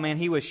 Paul, man,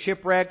 he was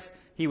shipwrecked.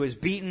 He was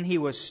beaten.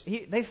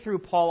 They threw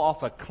Paul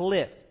off a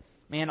cliff.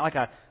 Man, like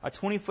a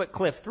 20-foot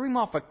cliff. Threw him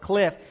off a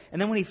cliff.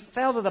 And then when he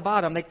fell to the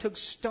bottom, they took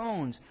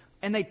stones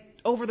and they,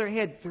 over their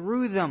head,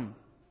 threw them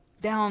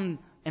down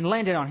and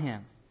landed on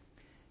him.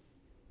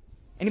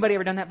 Anybody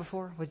ever done that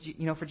before?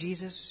 For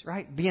Jesus,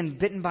 right? Being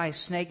bitten by a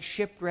snake,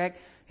 shipwrecked.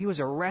 He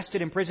was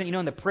arrested in prison. You know,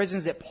 in the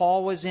prisons that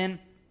Paul was in,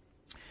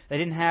 they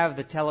didn't have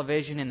the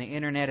television and the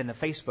internet and the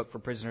Facebook for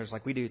prisoners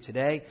like we do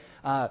today.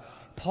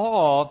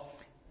 Paul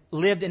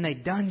lived in a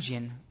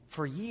dungeon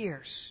for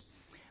years.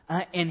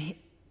 The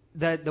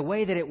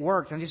way that it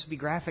worked, I'll just be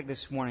graphic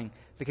this morning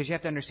because you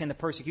have to understand the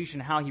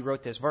persecution and how he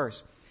wrote this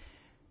verse.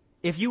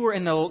 If you were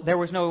there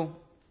was no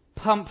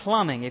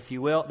plumbing, if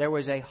you will. There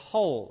was a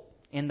hole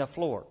in the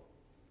floor.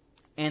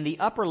 And the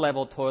upper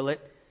level toilet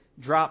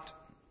dropped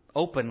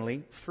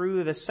openly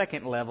through the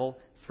second level,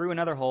 through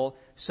another hole.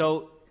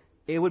 So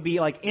it would be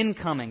like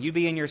incoming. You'd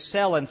be in your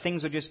cell and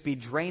things would just be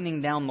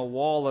draining down the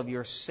wall of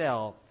your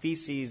cell.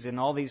 Feces and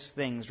all these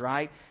things,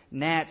 right?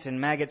 Gnats and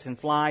maggots and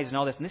flies and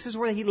all this. And this is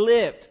where he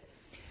lived.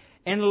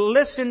 And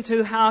listen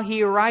to how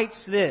he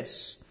writes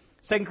this.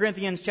 2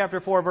 Corinthians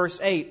chapter 4, verse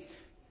 8.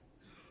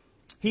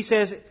 He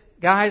says,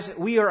 guys,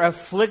 we are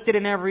afflicted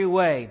in every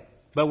way,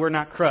 but we're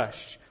not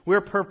crushed.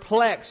 We're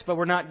perplexed, but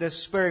we're not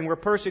despairing. We're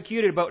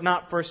persecuted, but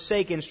not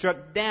forsaken.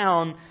 Struck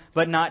down,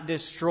 but not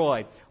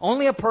destroyed.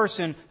 Only a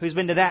person who's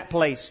been to that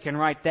place can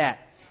write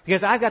that.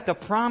 Because I've got the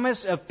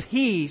promise of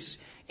peace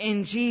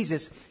in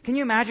Jesus. Can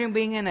you imagine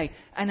being in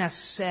a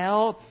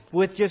cell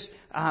with just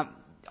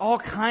all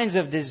kinds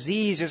of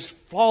disease just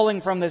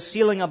falling from the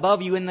ceiling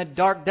above you in the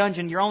dark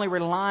dungeon? You're only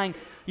relying.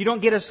 You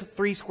don't get a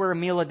 3-square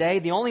meal a day.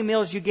 The only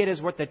meals you get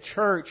is what the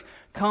church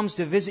comes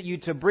to visit you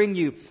to bring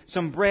you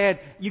some bread.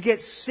 You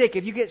get sick.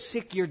 If you get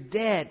sick, you're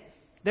dead.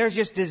 There's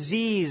just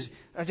disease,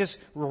 just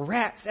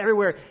rats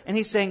everywhere. And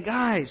he's saying,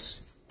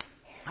 guys,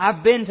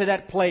 I've been to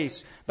that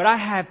place, but I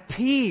have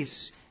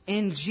peace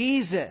in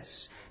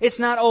Jesus. It's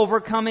not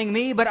overcoming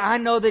me, but I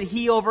know that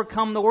He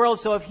overcome the world.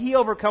 So if He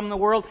overcome the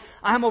world,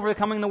 I'm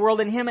overcoming the world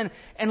in Him.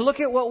 And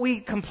look at what we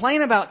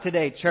complain about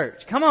today,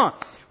 church. Come on.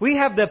 We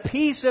have the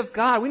peace of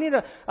God. We need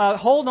to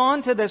hold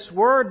on to this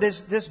Word,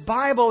 this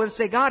Bible, and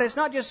say, God, it's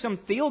not just some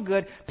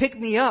feel-good, pick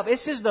me up.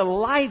 This is the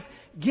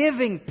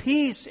life-giving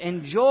peace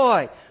and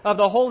joy of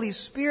the Holy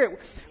Spirit.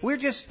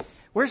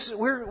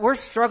 We're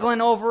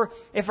struggling over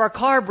if our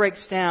car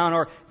breaks down,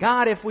 or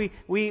God, if we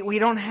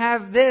don't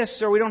have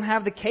this, or we don't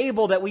have the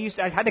cable that we used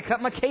to. I had to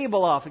cut my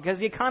cable off because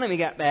the economy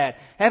got bad.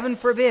 Heaven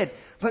forbid.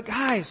 But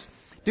guys,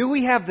 do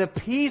we have the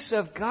peace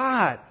of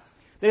God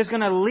that is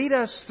going to lead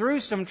us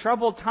through some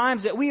troubled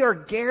times that we are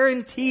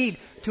guaranteed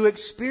to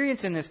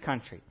experience in this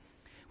country?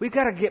 We've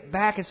got to get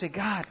back and say,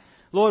 God,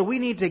 Lord, we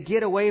need to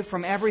get away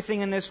from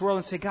everything in this world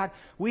and say, God,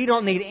 we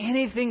don't need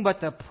anything but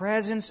the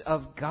presence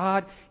of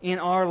God in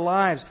our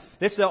lives.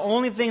 This is the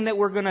only thing that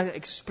we're going to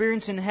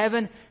experience in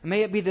heaven.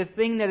 May it be the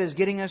thing that is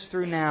getting us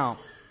through now.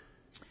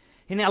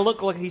 And now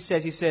look what he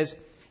says. He says,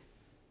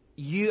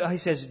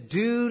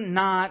 do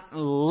not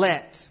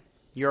let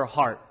your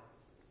heart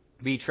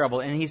be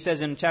troubled. And he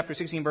says in chapter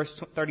 16, verse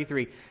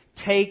 33,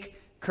 take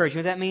courage.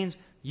 You know what that means?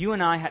 You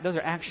and I, those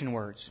are action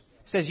words.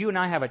 It says you and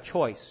I have a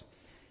choice.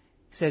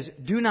 He says,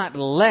 do not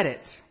let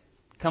it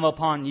come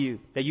upon you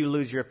that you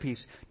lose your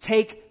peace.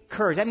 Take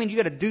courage. That means you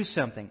got to do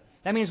something.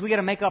 That means we got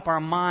to make up our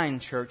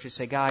mind, church, and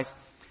say, guys,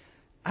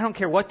 I don't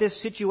care what this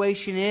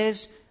situation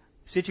is.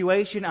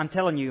 I'm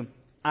telling you,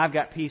 I've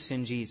got peace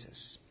in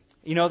Jesus.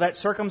 You know, that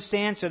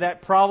circumstance or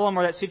that problem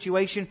or that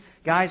situation,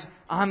 guys,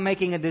 I'm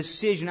making a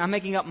decision. I'm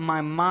making up my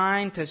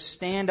mind to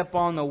stand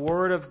upon the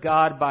Word of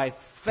God by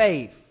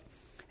faith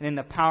and in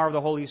the power of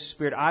the Holy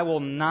Spirit. I will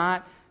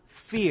not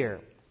fear,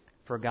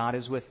 for God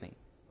is with me.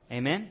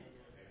 Amen?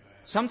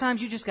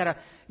 Sometimes you just got to,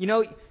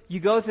 you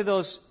go through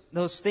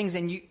those things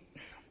and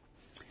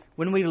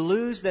when we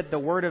lose that the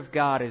Word of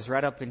God is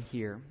right up in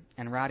here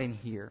and right in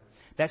here,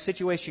 that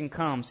situation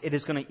comes, it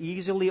is going to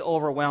easily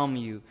overwhelm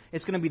you.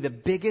 It's going to be the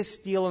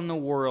biggest deal in the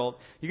world.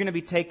 You're going to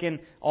be taking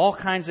all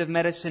kinds of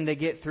medicine to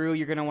get through.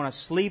 You're going to want to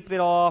sleep it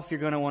off. You're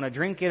going to want to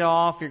drink it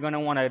off. You're going to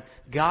want to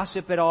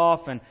gossip it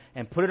off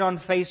and put it on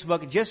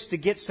Facebook just to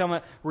get some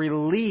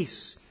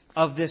release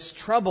of this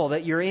trouble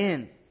that you're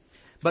in.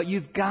 But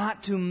you've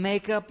got to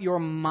make up your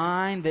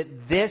mind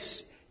that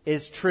this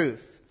is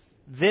truth.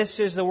 This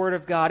is the Word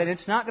of God. And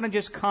it's not going to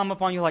just come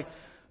upon you like,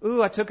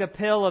 ooh, I took a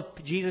pill of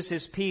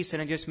Jesus' peace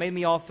and it just made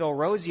me all feel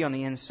rosy on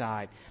the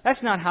inside.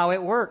 That's not how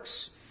it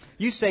works.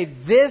 You say,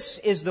 this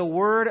is the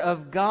Word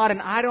of God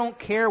and I don't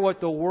care what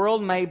the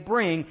world may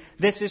bring.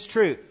 This is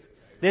truth.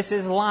 This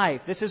is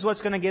life. This is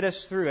what's going to get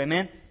us through.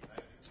 Amen?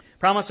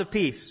 Promise of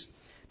peace.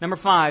 Number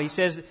 5, he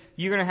says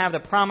you're going to have the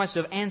promise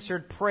of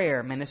answered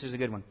prayer. Man, this is a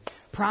good one.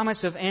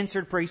 Promise of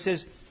answered prayer. He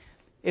says,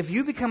 if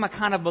you become a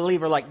kind of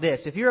believer like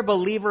this, if you're a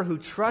believer who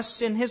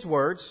trusts in His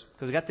words,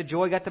 because we got the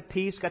joy, got the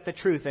peace, got the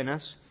truth in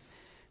us,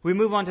 we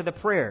move on to the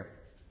prayer.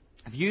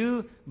 If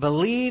you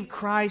believe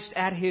Christ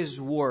at His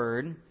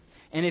word,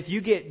 and if you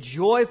get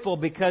joyful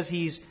because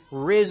He's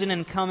risen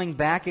and coming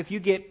back, if you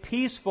get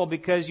peaceful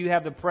because you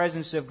have the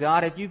presence of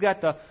God, if you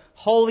got the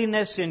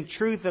holiness and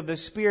truth of the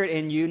Spirit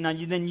in you,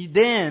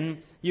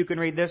 then you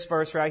can read this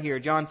verse right here,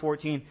 John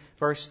 14,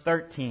 verse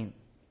 13.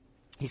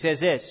 He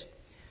says this,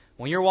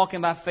 when you're walking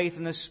by faith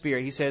in the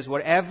Spirit, He says,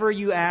 whatever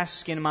you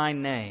ask in my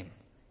name,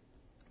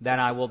 that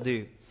I will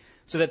do,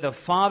 so that the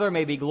Father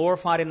may be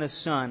glorified in the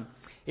Son.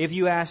 If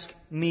you ask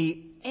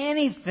me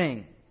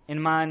anything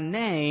in my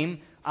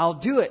name, I'll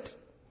do it.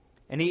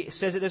 And He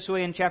says it this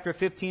way in chapter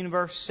 15,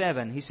 verse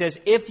 7. He says,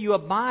 if you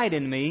abide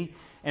in me,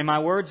 and my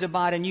words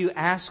abide in you,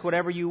 ask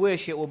whatever you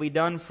wish, it will be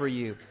done for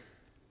you.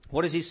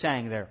 What is He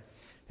saying there?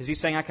 Is He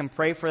saying I can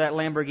pray for that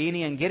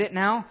Lamborghini and get it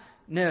now?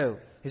 No.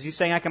 Is He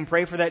saying I can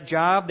pray for that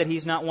job that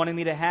He's not wanting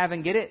me to have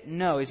and get it?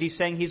 No. Is He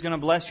saying He's going to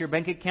bless your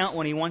bank account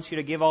when He wants you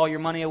to give all your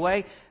money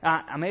away?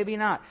 Maybe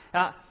not.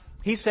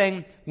 He's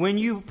saying when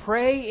you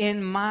pray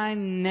in my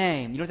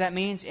name, you know what that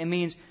means? It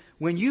means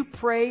when you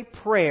pray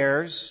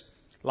prayers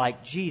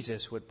like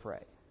Jesus would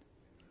pray.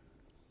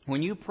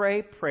 When you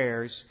pray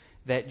prayers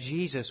that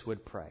Jesus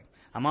would pray.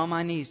 I'm on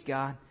my knees,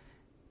 God.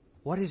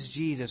 What is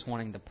Jesus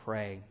wanting to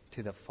pray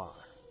to the Father?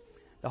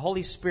 The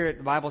Holy Spirit,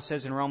 the Bible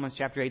says in Romans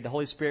chapter 8, the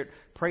Holy Spirit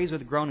prays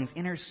with groanings,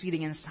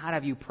 interceding inside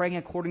of you, praying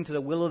according to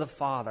the will of the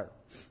Father.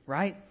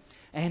 Right?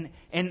 And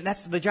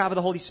that's the job of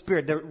the Holy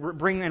Spirit, to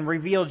bring and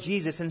reveal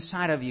Jesus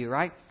inside of you,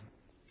 right?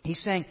 He's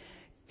saying,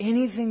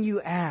 anything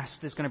you ask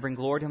that's going to bring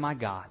glory to my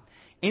God,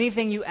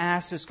 anything you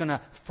ask that's going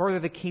to further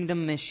the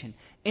kingdom mission,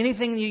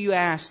 anything you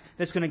ask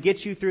that's going to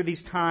get you through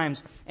these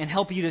times and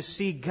help you to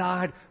see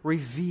God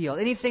revealed,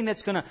 anything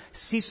that's going to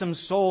see some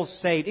souls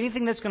saved,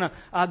 anything that's going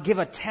to give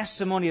a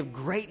testimony of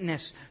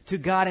greatness to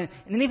God, and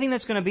anything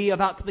that's going to be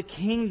about the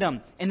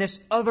kingdom in this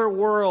other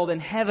world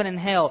and heaven and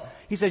hell.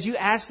 He says, you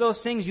ask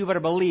those things, you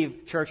better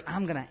believe, church,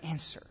 I'm going to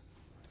answer.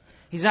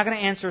 He's not going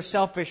to answer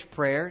selfish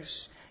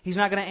prayers. He's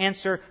not going to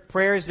answer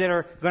prayers that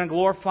are going to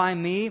glorify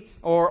me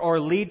or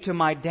lead to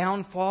my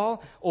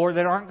downfall or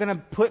that aren't going to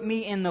put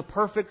me in the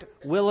perfect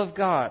will of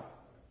God.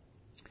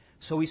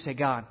 So we say,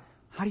 God,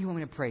 how do you want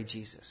me to pray,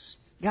 Jesus?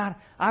 God,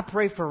 I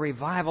pray for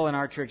revival in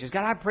our churches.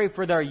 God, I pray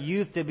for our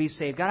youth to be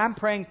saved. God, I'm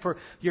praying for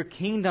your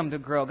kingdom to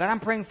grow. God,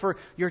 I'm praying for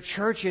your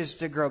churches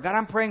to grow. God,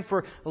 I'm praying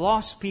for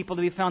lost people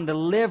to be found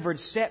delivered,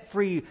 set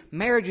free,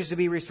 marriages to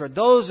be restored.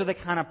 Those are the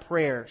kind of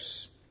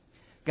prayers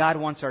God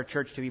wants our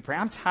church to be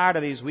praying. I'm tired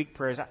of these weak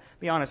prayers. I'll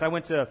be honest, I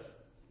went to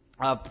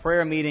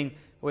prayer meeting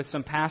with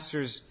some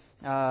pastors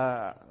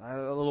a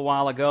little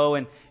while ago,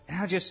 and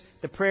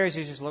the prayers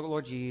is just,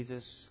 Lord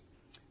Jesus,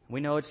 we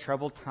know it's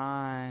troubled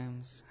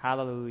times.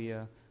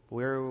 Hallelujah.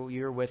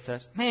 You're with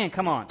us. Man,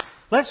 come on.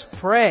 Let's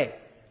pray.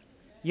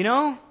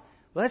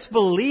 Let's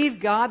believe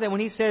God that when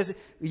He says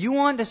you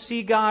want to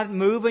see God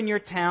move in your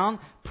town,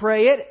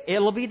 pray it,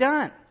 it'll be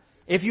done.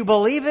 If you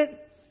believe it,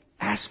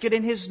 ask it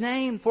in His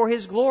name for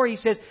His glory. He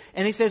says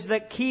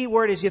that key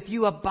word is if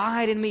you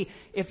abide in me,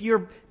 if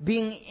you're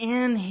being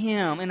in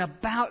Him and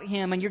about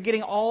Him and you're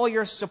getting all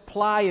your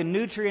supply and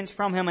nutrients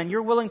from Him and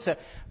you're willing to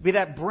be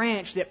that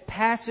branch that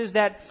passes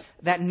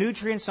that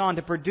nutrients on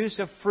to produce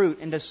a fruit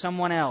into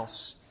someone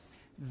else.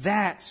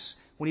 That's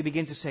when He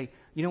begins to say,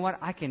 you know what,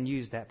 I can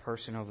use that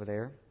person over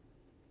there.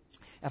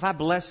 If I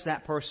bless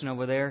that person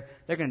over there,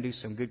 they're going to do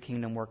some good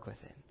kingdom work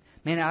with it.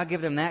 Man, I'll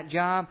give them that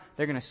job,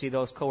 they're going to see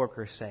those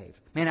coworkers saved.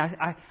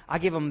 Man, I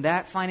give them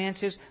that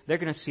finances, they're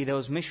going to see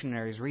those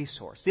missionaries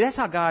resourced. See, that's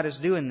how God is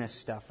doing this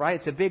stuff, right?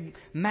 It's a big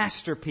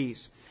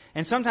masterpiece.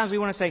 And sometimes we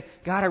want to say,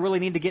 God, I really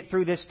need to get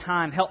through this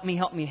time. Help me,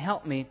 help me,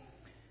 help me.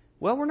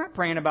 Well, we're not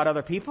praying about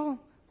other people.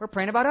 We're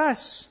praying about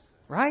us,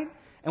 right?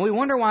 And we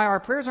wonder why our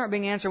prayers aren't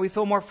being answered. We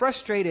feel more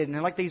frustrated. And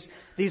they're like these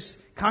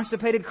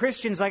constipated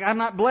Christians, like, I'm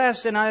not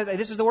blessed, and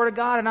this is the Word of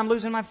God, and I'm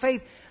losing my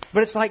faith.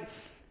 But it's like,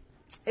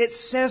 it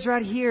says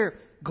right here,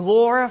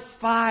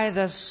 glorify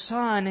the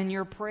Son in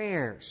your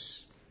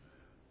prayers.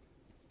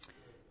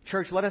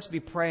 Church, let us be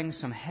praying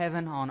some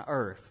heaven on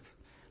earth.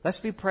 Let's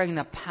be praying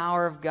the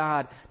power of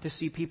God to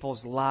see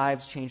people's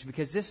lives change,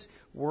 because this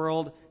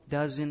world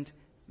doesn't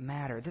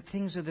matter. The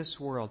things of this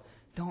world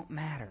don't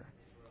matter.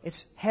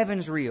 It's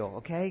heaven's real,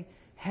 okay?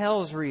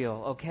 Hell's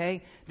real,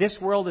 okay? This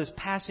world is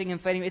passing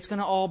and fading. It's going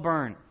to all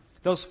burn.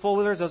 Those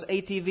four-wheelers, those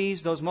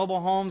ATVs, those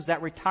mobile homes,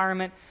 that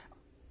retirement,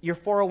 your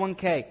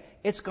 401k,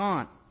 it's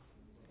gone.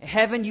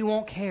 Heaven, you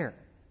won't care,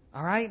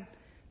 all right?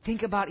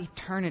 Think about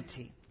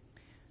eternity.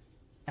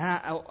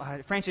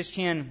 And Francis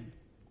Chan,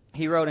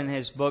 he wrote in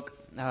his book,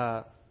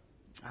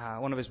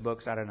 one of his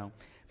books, I don't know,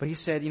 but he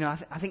said, I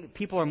think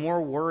people are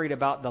more worried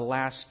about the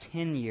last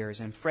 10 years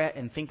and fret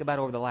and think about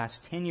over the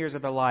last 10 years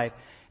of their life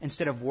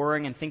instead of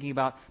worrying and thinking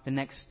about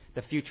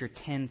the future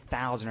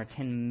 10,000 or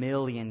 10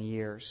 million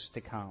years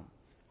to come.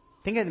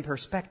 Think of it in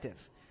perspective.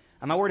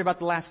 Am I worried about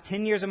the last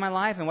 10 years of my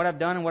life and what I've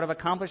done and what I've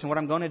accomplished and what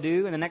I'm going to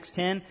do in the next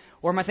 10?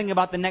 Or am I thinking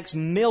about the next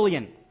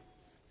million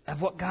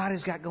of what God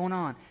has got going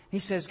on? He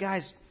says,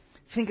 guys,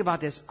 think about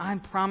this. I'm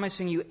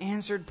promising you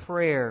answered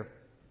prayer.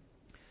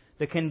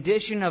 The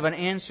condition of an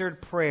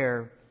answered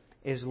prayer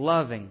is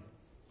loving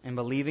and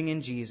believing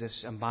in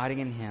Jesus, abiding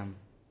in Him.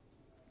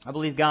 I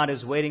believe God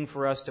is waiting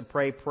for us to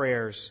pray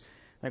prayers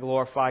that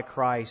glorify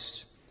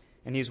Christ,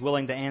 and He's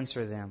willing to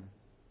answer them.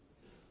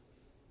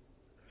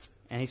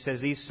 And He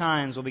says these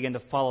signs will begin to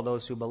follow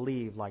those who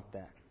believe like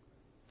that.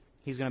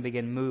 He's going to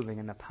begin moving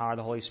in the power of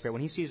the Holy Spirit.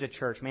 When He sees a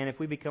church, man, if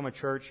we become a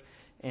church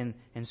in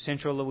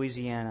central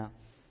Louisiana,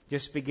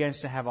 just begins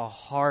to have a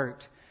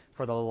heart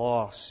for the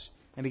lost,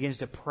 and begins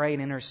to pray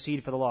and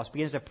intercede for the lost,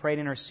 begins to pray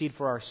and intercede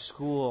for our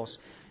schools,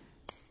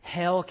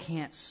 hell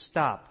can't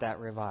stop that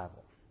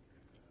revival.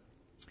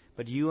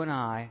 But you and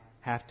I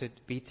have to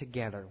be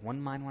together,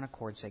 one mind, one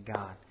accord, say,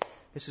 God,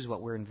 this is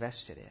what we're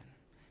invested in.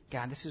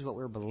 God, this is what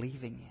we're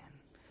believing in.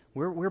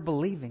 We're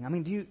believing. I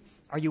mean,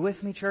 are you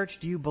with me, church?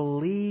 Do you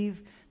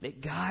believe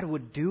that God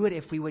would do it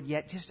if we would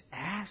yet just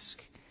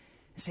ask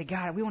and say,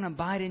 God, we want to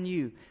abide in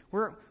you.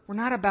 We're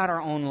not about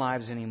our own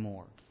lives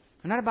anymore.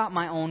 We're not about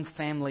my own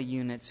family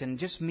units and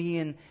just me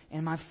and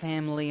my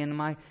family and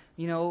my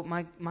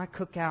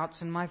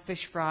cookouts and my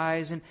fish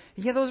fries. And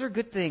yeah, those are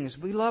good things.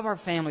 We love our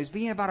families,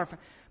 being about our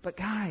but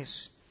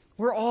guys,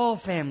 we're all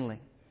family.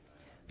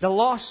 The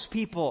lost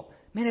people,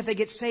 man, if they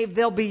get saved,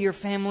 they'll be your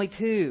family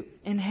too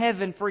in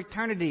heaven for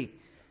eternity.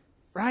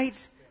 Right?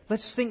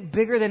 Let's think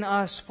bigger than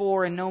us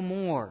for and no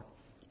more.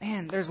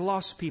 Man, there's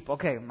lost people.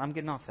 Okay, I'm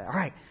getting off that. All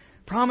right.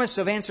 Promise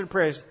of answered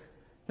prayers.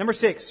 Number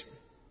 6,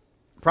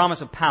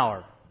 promise of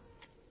power.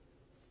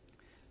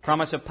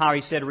 Promise of power.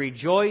 He said,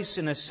 rejoice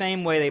in the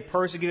same way they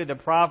persecuted the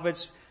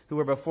prophets who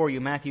were before you.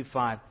 Matthew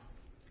 5.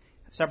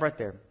 Stop right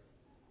there.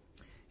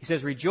 He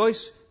says,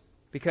 rejoice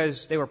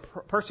because they were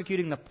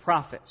persecuting the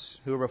prophets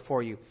who were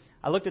before you.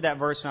 I looked at that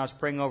verse when I was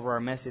praying over our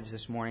message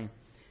this morning.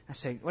 I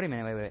said, wait a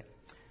minute, wait.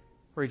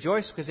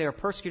 Rejoice because they were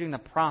persecuting the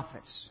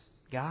prophets.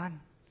 God,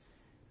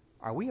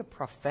 are we a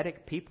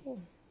prophetic people?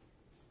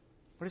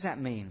 What does that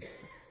mean?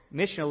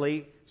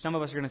 Missionally, some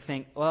of us are going to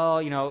think,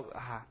 well,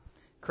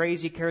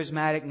 crazy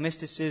charismatic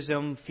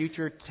mysticism,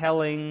 future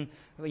telling,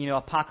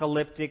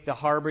 apocalyptic, the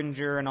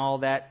harbinger and all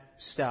that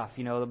stuff,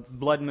 the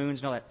blood moons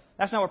and all that.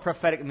 That's not what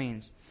prophetic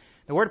means.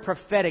 The word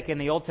prophetic in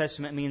the Old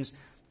Testament means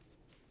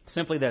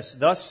simply this: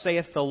 thus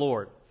saith the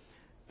Lord.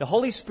 The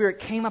Holy Spirit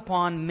came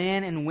upon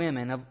men and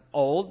women of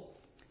old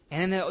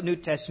and in the New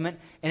Testament,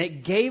 and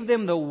it gave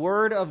them the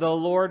word of the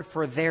Lord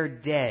for their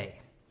day.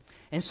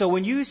 And so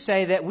when you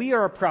say that we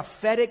are a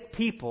prophetic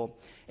people,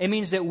 It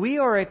means that we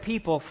are a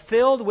people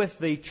filled with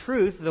the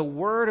truth, the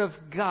Word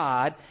of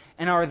God,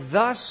 and are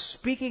thus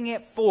speaking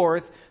it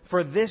forth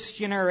for this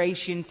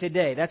generation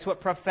today. That's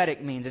what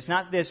prophetic means. It's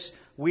not this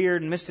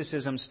weird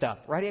mysticism stuff,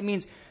 right? It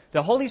means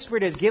the Holy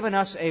Spirit has given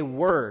us a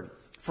word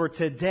for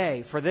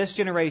today, for this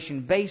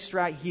generation, based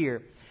right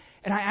here.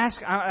 And I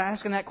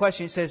ask him that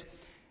question. He says,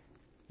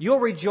 you'll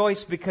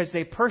rejoice because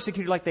they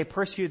persecuted like they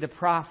persecuted the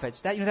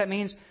prophets. That, that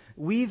means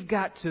we've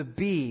got to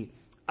be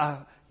a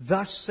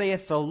thus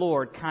saith the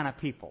Lord kind of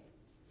people.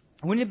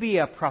 We need to be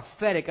a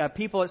prophetic, a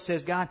people that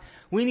says, God,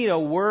 we need a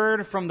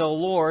word from the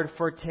Lord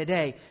for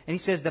today. And he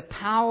says the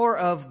power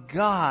of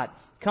God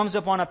comes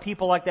upon a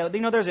people like that.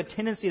 There's a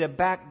tendency to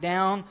back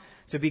down,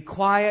 to be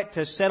quiet,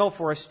 to settle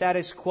for a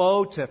status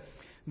quo, to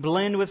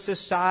blend with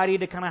society,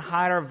 to kind of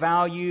hide our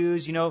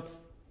values,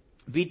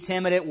 be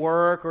timid at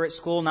work or at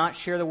school, not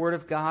share the Word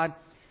of God.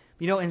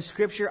 In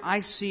Scripture, I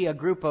see a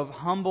group of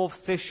humble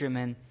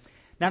fishermen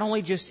not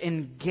only just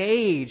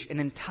engage an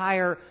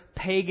entire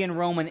pagan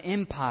Roman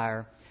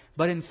empire,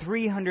 but in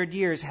 300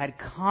 years had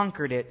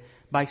conquered it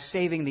by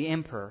saving the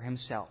emperor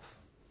himself.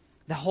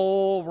 The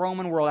whole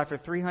Roman world, after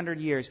 300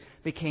 years,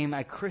 became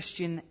a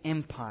Christian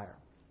empire.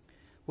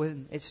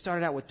 It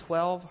started out with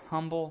 12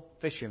 humble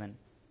fishermen.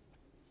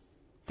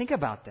 Think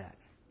about that.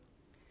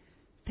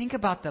 Think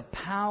about the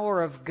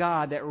power of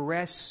God that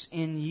rests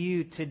in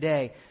you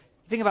today.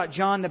 Think about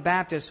John the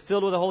Baptist,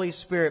 filled with the Holy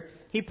Spirit.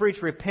 He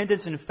preached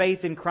repentance and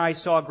faith in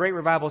Christ, saw a great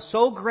revival.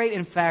 So great,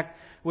 in fact,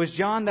 was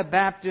John the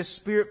Baptist's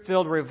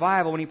Spirit-filled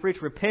revival when he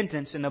preached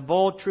repentance and the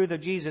bold truth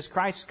of Jesus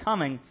Christ's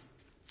coming,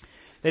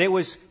 that it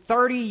was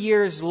 30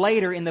 years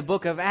later in the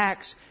book of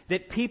Acts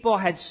that people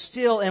had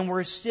still and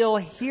were still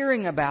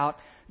hearing about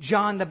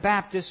John the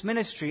Baptist's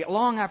ministry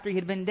long after he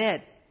had been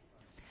dead.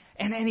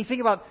 And you think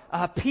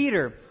about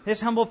Peter,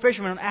 this humble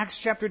fisherman in Acts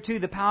chapter 2,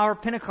 the power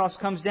of Pentecost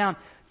comes down.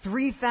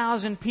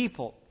 3,000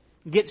 people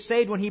get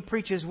saved when he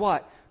preaches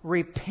what?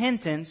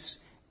 Repentance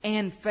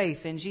and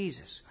faith in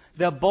Jesus.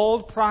 The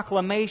bold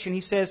proclamation,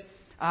 he says,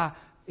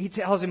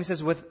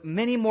 with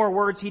many more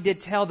words he did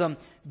tell them,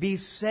 be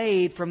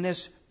saved from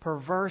this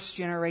perverse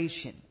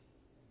generation.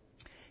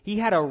 He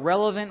had a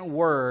relevant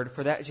word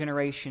for that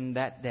generation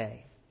that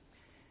day.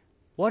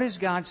 What is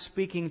God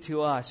speaking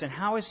to us, and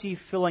how is He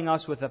filling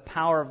us with the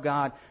power of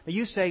God? That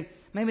you say,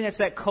 maybe that's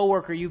that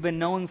coworker you've been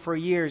knowing for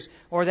years,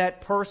 or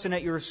that person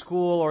at your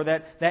school, or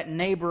that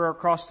neighbor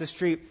across the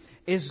street.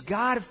 Is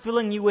God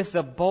filling you with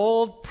the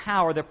bold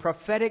power, the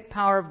prophetic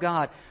power of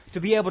God,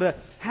 to be able to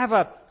have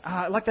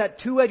like that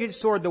two-edged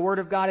sword the Word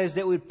of God is,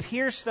 that would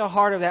pierce the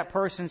heart of that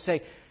person and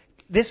say,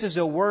 this is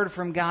a word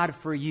from God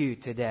for you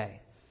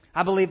today.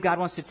 I believe God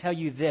wants to tell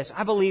you this.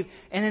 I believe,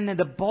 and then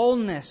the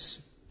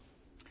boldness.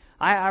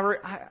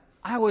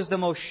 I was the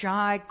most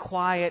shy,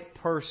 quiet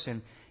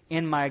person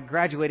in my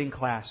graduating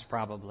class,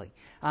 probably.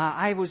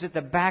 I was at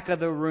the back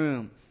of the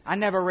room. I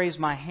never raised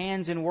my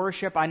hands in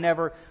worship. I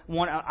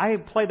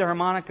played the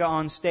harmonica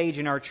on stage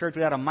in our church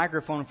without a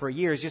microphone for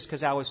years just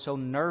because I was so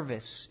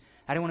nervous.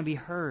 I didn't want to be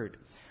heard.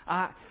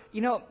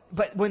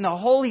 But when the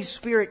Holy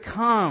Spirit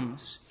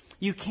comes,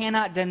 you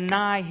cannot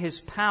deny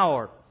His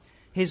power,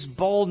 His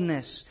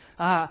boldness.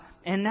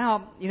 And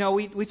now,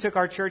 we took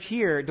our church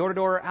here,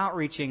 door-to-door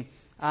outreaching,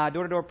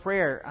 door-to-door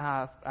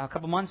prayer a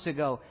couple months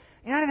ago.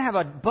 And I didn't have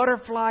a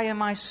butterfly in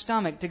my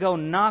stomach to go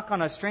knock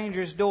on a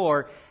stranger's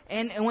door.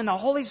 And when the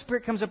Holy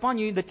Spirit comes upon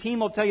you, the team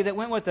will tell you that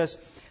went with us,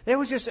 there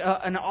was just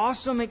an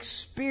awesome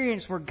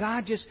experience where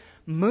God just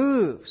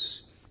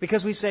moves.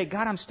 Because we say,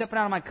 God, I'm stepping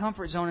out of my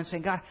comfort zone and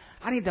saying, God,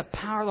 I need the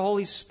power of the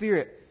Holy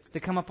Spirit to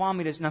come upon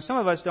me. Now, some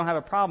of us don't have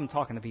a problem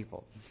talking to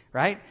people,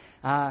 right?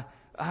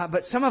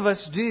 But some of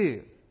us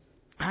do.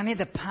 I need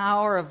the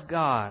power of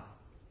God.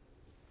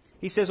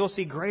 He says we'll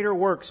see greater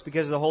works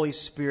because of the Holy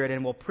Spirit,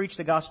 and we'll preach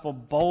the gospel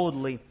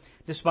boldly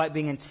despite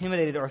being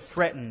intimidated or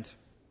threatened.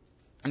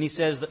 And he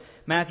says, that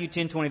Matthew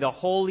 10:20, the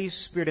Holy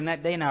Spirit in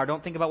that day and hour,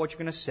 don't think about what you're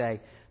going to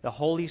say, the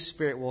Holy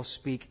Spirit will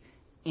speak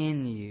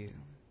in you.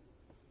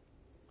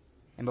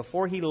 And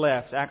before he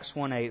left, Acts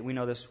 1:8, we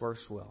know this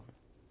verse well.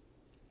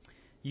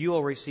 You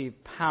will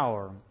receive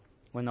power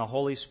when the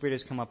Holy Spirit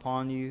has come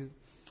upon you.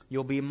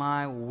 You'll be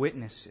my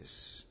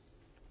witnesses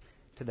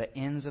to the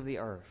ends of the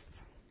earth.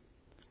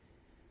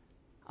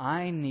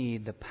 I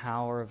need the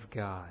power of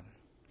God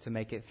to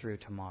make it through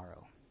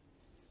tomorrow.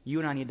 You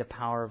and I need the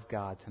power of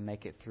God to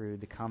make it through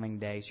the coming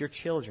days. Your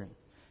children,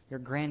 your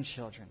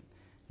grandchildren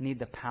need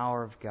the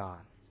power of God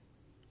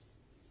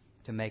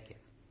to make it.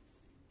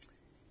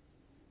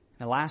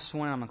 The last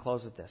one, I'm going to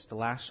close with this. The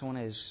last one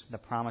is the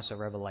promise of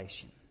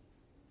Revelation.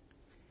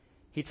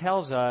 He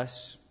tells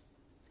us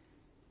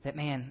that,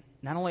 man,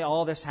 not only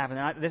all this happened,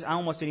 I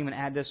almost didn't even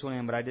add this one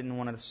in, but I didn't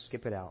want to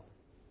skip it out.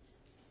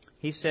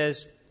 He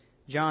says,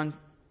 John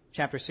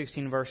chapter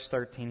 16, verse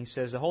 13, he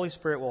says, the Holy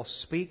Spirit will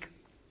speak,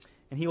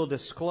 and He will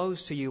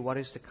disclose to you what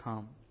is to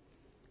come.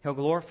 He'll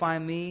glorify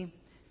me,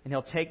 and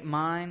He'll take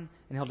mine,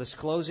 and He'll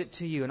disclose it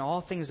to you. And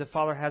all things the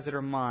Father has that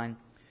are mine,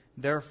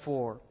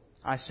 therefore,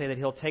 I say that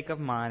He'll take of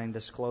mine and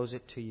disclose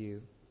it to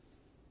you.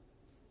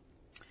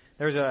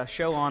 There's a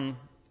show on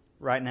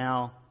right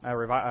now,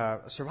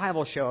 a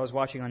survival show I was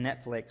watching on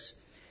Netflix.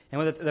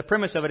 And the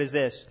premise of it is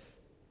this.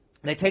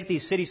 They take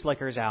these city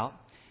slickers out,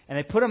 and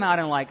they put them out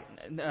in like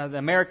the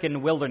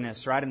American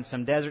wilderness, right, in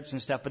some deserts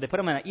and stuff, but they put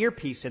them in an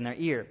earpiece in their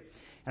ear.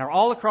 And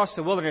all across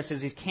the wilderness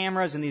is these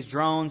cameras and these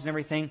drones and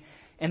everything.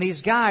 And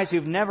these guys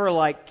who've never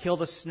like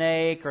killed a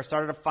snake or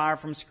started a fire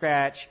from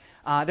scratch,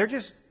 they're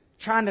just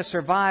trying to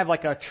survive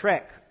like a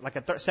trek, like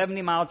a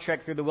 70-mile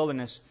trek through the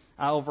wilderness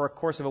over a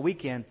course of a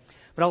weekend.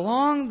 But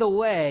along the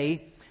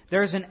way,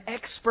 there's an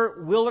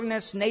expert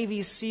wilderness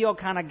Navy SEAL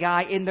kind of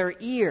guy in their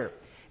ear.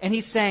 And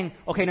he's saying,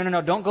 okay,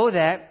 no, don't go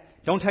that.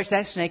 Don't touch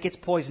that snake, it's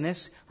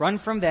poisonous. Run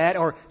from that,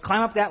 or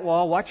climb up that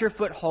wall, watch your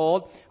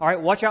foothold. All right,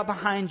 watch out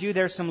behind you,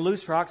 there's some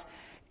loose rocks.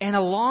 And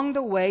along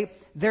the way,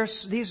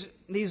 there's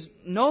these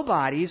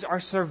nobodies are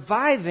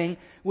surviving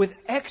with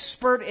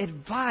expert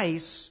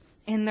advice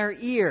in their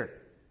ear.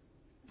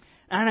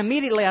 And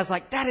immediately I was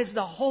like, that is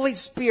the Holy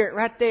Spirit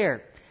right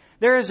there.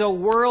 There is a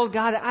world,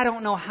 God, that I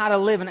don't know how to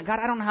live in it. God,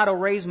 I don't know how to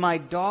raise my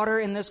daughter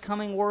in this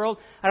coming world.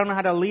 I don't know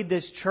how to lead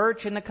this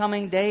church in the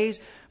coming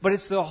days. But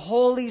it's the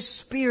Holy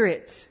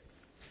Spirit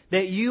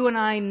that you and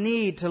I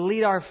need to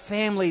lead our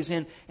families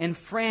and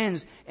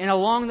friends. And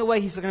along the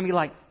way, He's going to be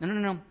like, no,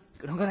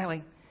 don't go that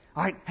way.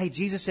 All right, hey,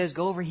 Jesus says,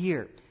 go over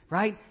here,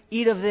 right?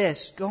 Eat of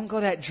this. Don't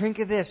go that. Drink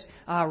of this.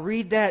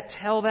 Read that.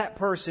 Tell that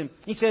person.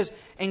 He says,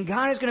 and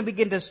God is going to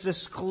begin to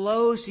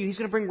disclose to you. He's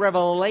going to bring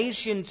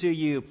revelation to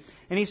you.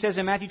 And He says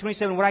in Matthew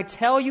 27, what I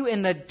tell you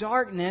in the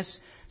darkness,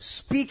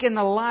 speak in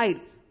the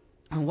light.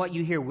 And what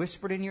you hear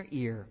whispered in your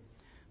ear,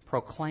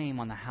 proclaim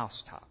on the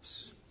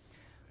housetops.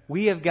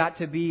 We have got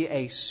to be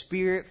a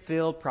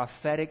Spirit-filled,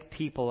 prophetic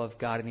people of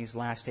God in these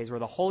last days, where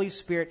the Holy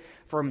Spirit,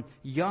 from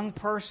young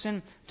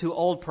person to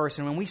old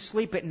person, when we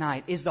sleep at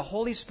night, is the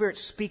Holy Spirit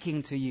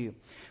speaking to you?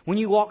 When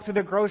you walk through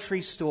the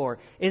grocery store,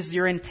 is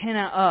your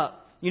antenna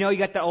up? You know, you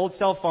got the old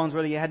cell phones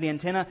where you had the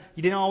antenna.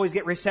 You didn't always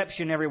get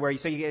reception everywhere,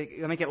 so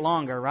you make it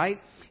longer,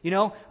 right? You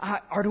know,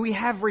 or do we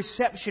have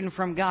reception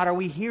from God? Are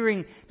we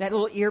hearing that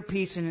little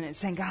earpiece and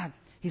saying, God,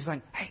 He's like,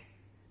 hey,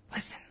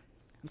 listen.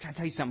 I'm trying to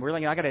tell you something. We're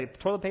like, I got to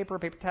toilet paper,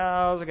 paper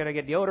towels. I got to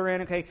get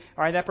deodorant. Okay,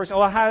 all right, that person.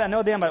 Oh, I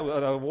know them, but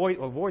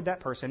avoid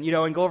that person. You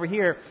know, and go over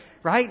here,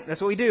 right?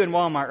 That's what we do in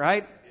Walmart,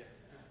 right?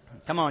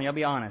 Come on, y'all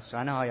be honest.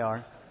 I know how you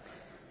are.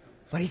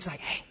 But He's like,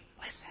 hey,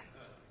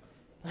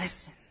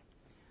 listen.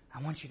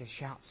 I want you to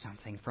shout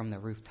something from the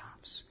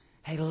rooftops.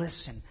 Hey,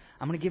 listen.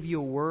 I'm going to give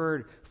you a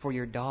word for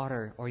your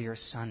daughter or your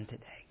son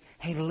today.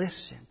 Hey,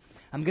 listen.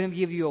 I'm going to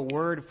give you a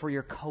word for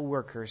your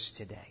coworkers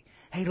today.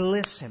 Hey,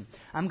 listen,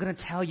 I'm going to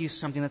tell you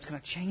something that's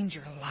going to change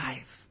your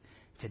life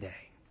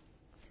today.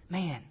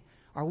 Man,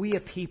 are we a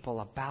people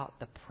about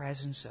the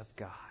presence of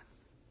God?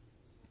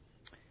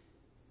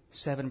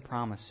 7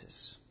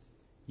 promises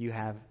you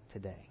have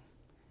today.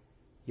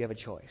 You have a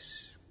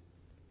choice.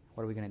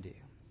 What are we going to do?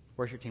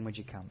 Worship team, would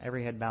you come?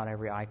 Every head bowed,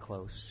 every eye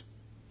closed.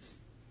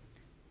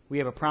 We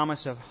have a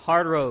promise of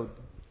hard road.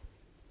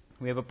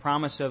 We have a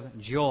promise of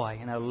joy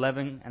in a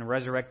living and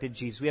resurrected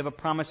Jesus. We have a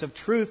promise of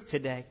truth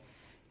today.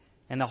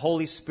 And the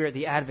Holy Spirit,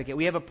 the advocate.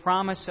 We have a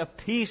promise of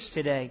peace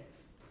today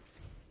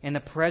in the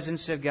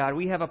presence of God.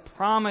 We have a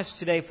promise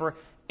today for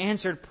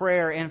answered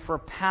prayer and for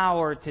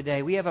power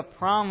today. We have a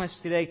promise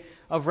today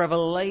of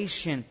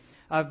revelation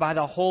by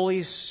the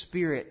Holy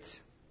Spirit.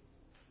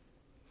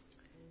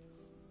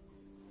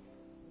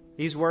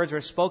 These words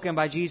were spoken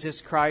by Jesus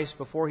Christ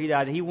before He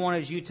died. He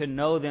wanted you to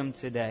know them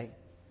today.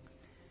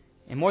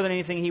 And more than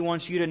anything, He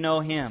wants you to know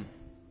Him.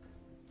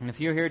 And if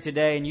you're here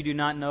today and you do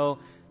not know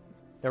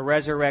the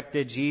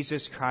resurrected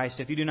Jesus Christ,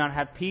 if you do not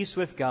have peace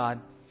with God,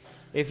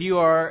 if you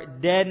are a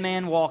dead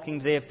man walking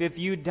today, if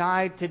you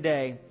died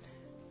today,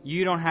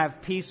 you don't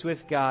have peace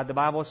with God. The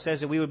Bible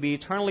says that we would be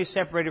eternally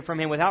separated from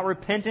Him without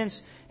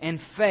repentance and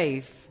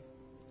faith,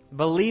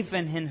 belief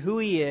in who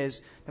He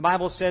is. The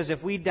Bible says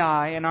if we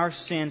die in our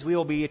sins, we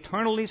will be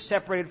eternally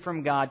separated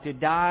from God. To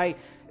die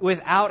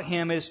without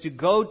Him is to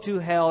go to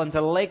hell and to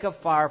the lake of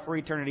fire for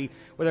eternity,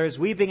 where there is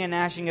weeping and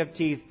gnashing of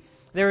teeth.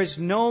 There is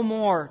no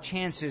more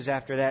chances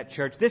after that,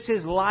 church. This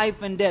is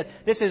life and death.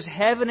 This is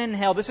heaven and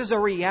hell. This is a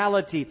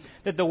reality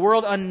that the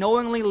world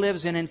unknowingly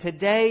lives in, and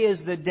today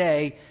is the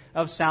day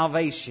of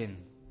salvation.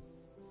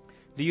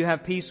 Do you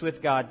have peace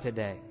with God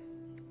today?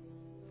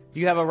 Do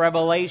you have a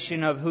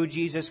revelation of who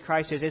Jesus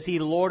Christ is? Is He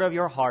Lord of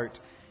your heart?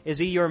 Is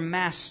He your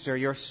Master,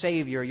 your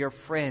Savior, your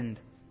friend?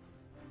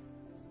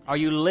 Are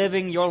you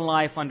living your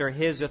life under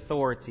His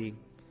authority?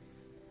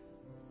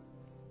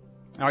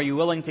 Are you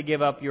willing to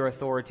give up your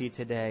authority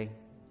today?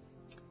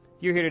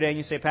 You're here today and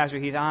you say, Pastor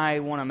Heath, I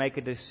want to make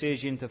a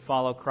decision to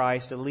follow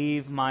Christ, to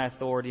leave my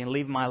authority and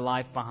leave my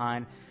life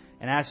behind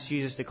and ask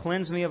Jesus to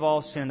cleanse me of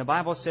all sin. The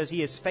Bible says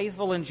He is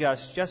faithful and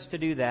just to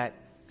do that,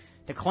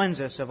 to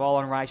cleanse us of all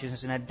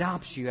unrighteousness and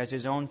adopts you as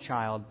His own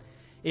child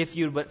if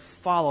you but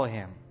follow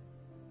Him.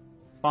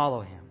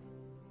 Follow Him.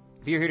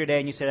 If you're here today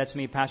and you say, that's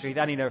me, Pastor Heath,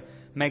 I need to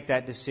make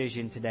that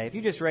decision today. If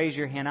you just raise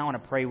your hand, I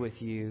want to pray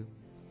with you.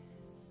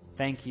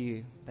 Thank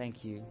you.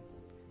 Thank you.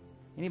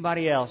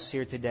 Anybody else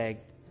here today?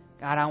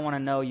 God, I want to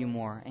know you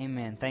more.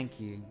 Amen. Thank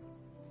you.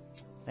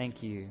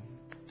 Thank you.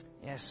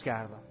 Yes,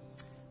 God.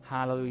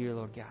 Hallelujah,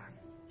 Lord God.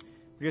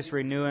 We're just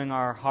renewing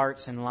our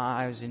hearts and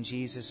lives in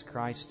Jesus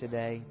Christ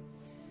today.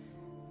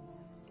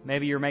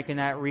 Maybe you're making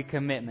that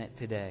recommitment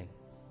today.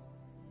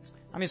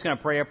 I'm just going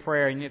to pray a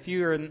prayer, and if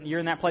you're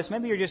in that place,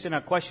 maybe you're just in a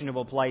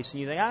questionable place,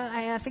 and you think,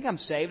 I think I'm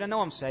saved, I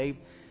know I'm saved,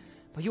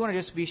 but you want to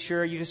just be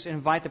sure, you just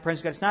invite the presence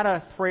of God. It's not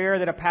a prayer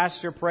that a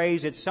pastor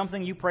prays, it's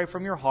something you pray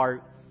from your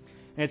heart,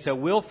 and it's a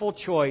willful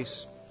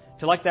choice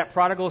to, like that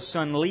prodigal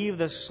son, leave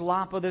the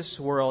slop of this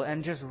world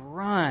and just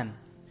run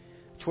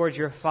towards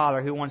your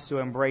Father who wants to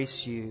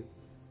embrace you.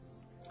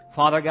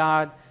 Father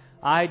God,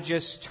 I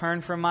just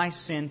turn from my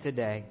sin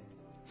today,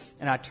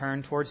 and I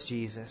turn towards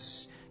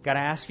Jesus. God,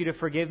 I ask you to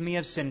forgive me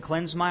of sin.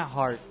 Cleanse my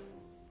heart.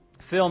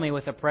 Fill me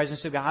with the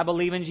presence of God. I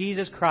believe in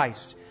Jesus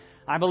Christ.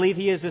 I believe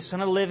He is the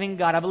Son of the living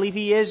God. I believe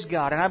He is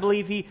God. And I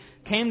believe He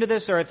came to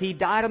this earth. He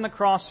died on the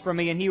cross for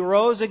me. And He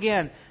rose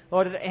again,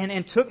 Lord,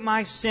 and took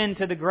my sin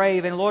to the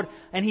grave. And Lord,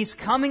 and He's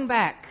coming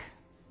back.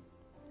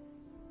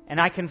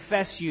 And I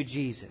confess you,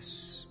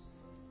 Jesus,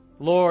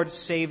 Lord,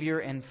 Savior,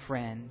 and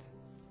friend.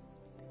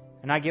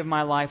 And I give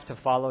my life to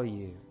follow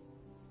you.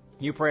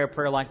 You pray a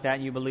prayer like that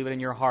and you believe it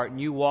in your heart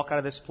and you walk out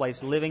of this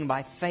place living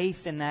by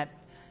faith in that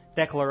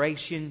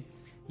declaration,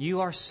 you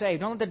are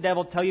saved. Don't let the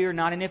devil tell you you're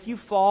not. And if you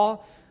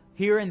fall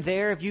here and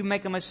there, if you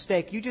make a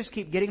mistake, you just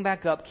keep getting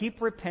back up, keep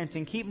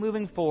repenting, keep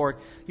moving forward.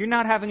 You're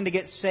not having to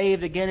get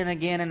saved again and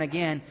again and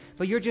again,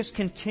 but you're just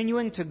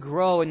continuing to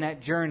grow in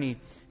that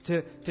journey,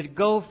 to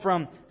go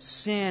from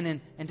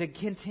sin and to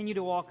continue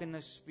to walk in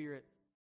the Spirit.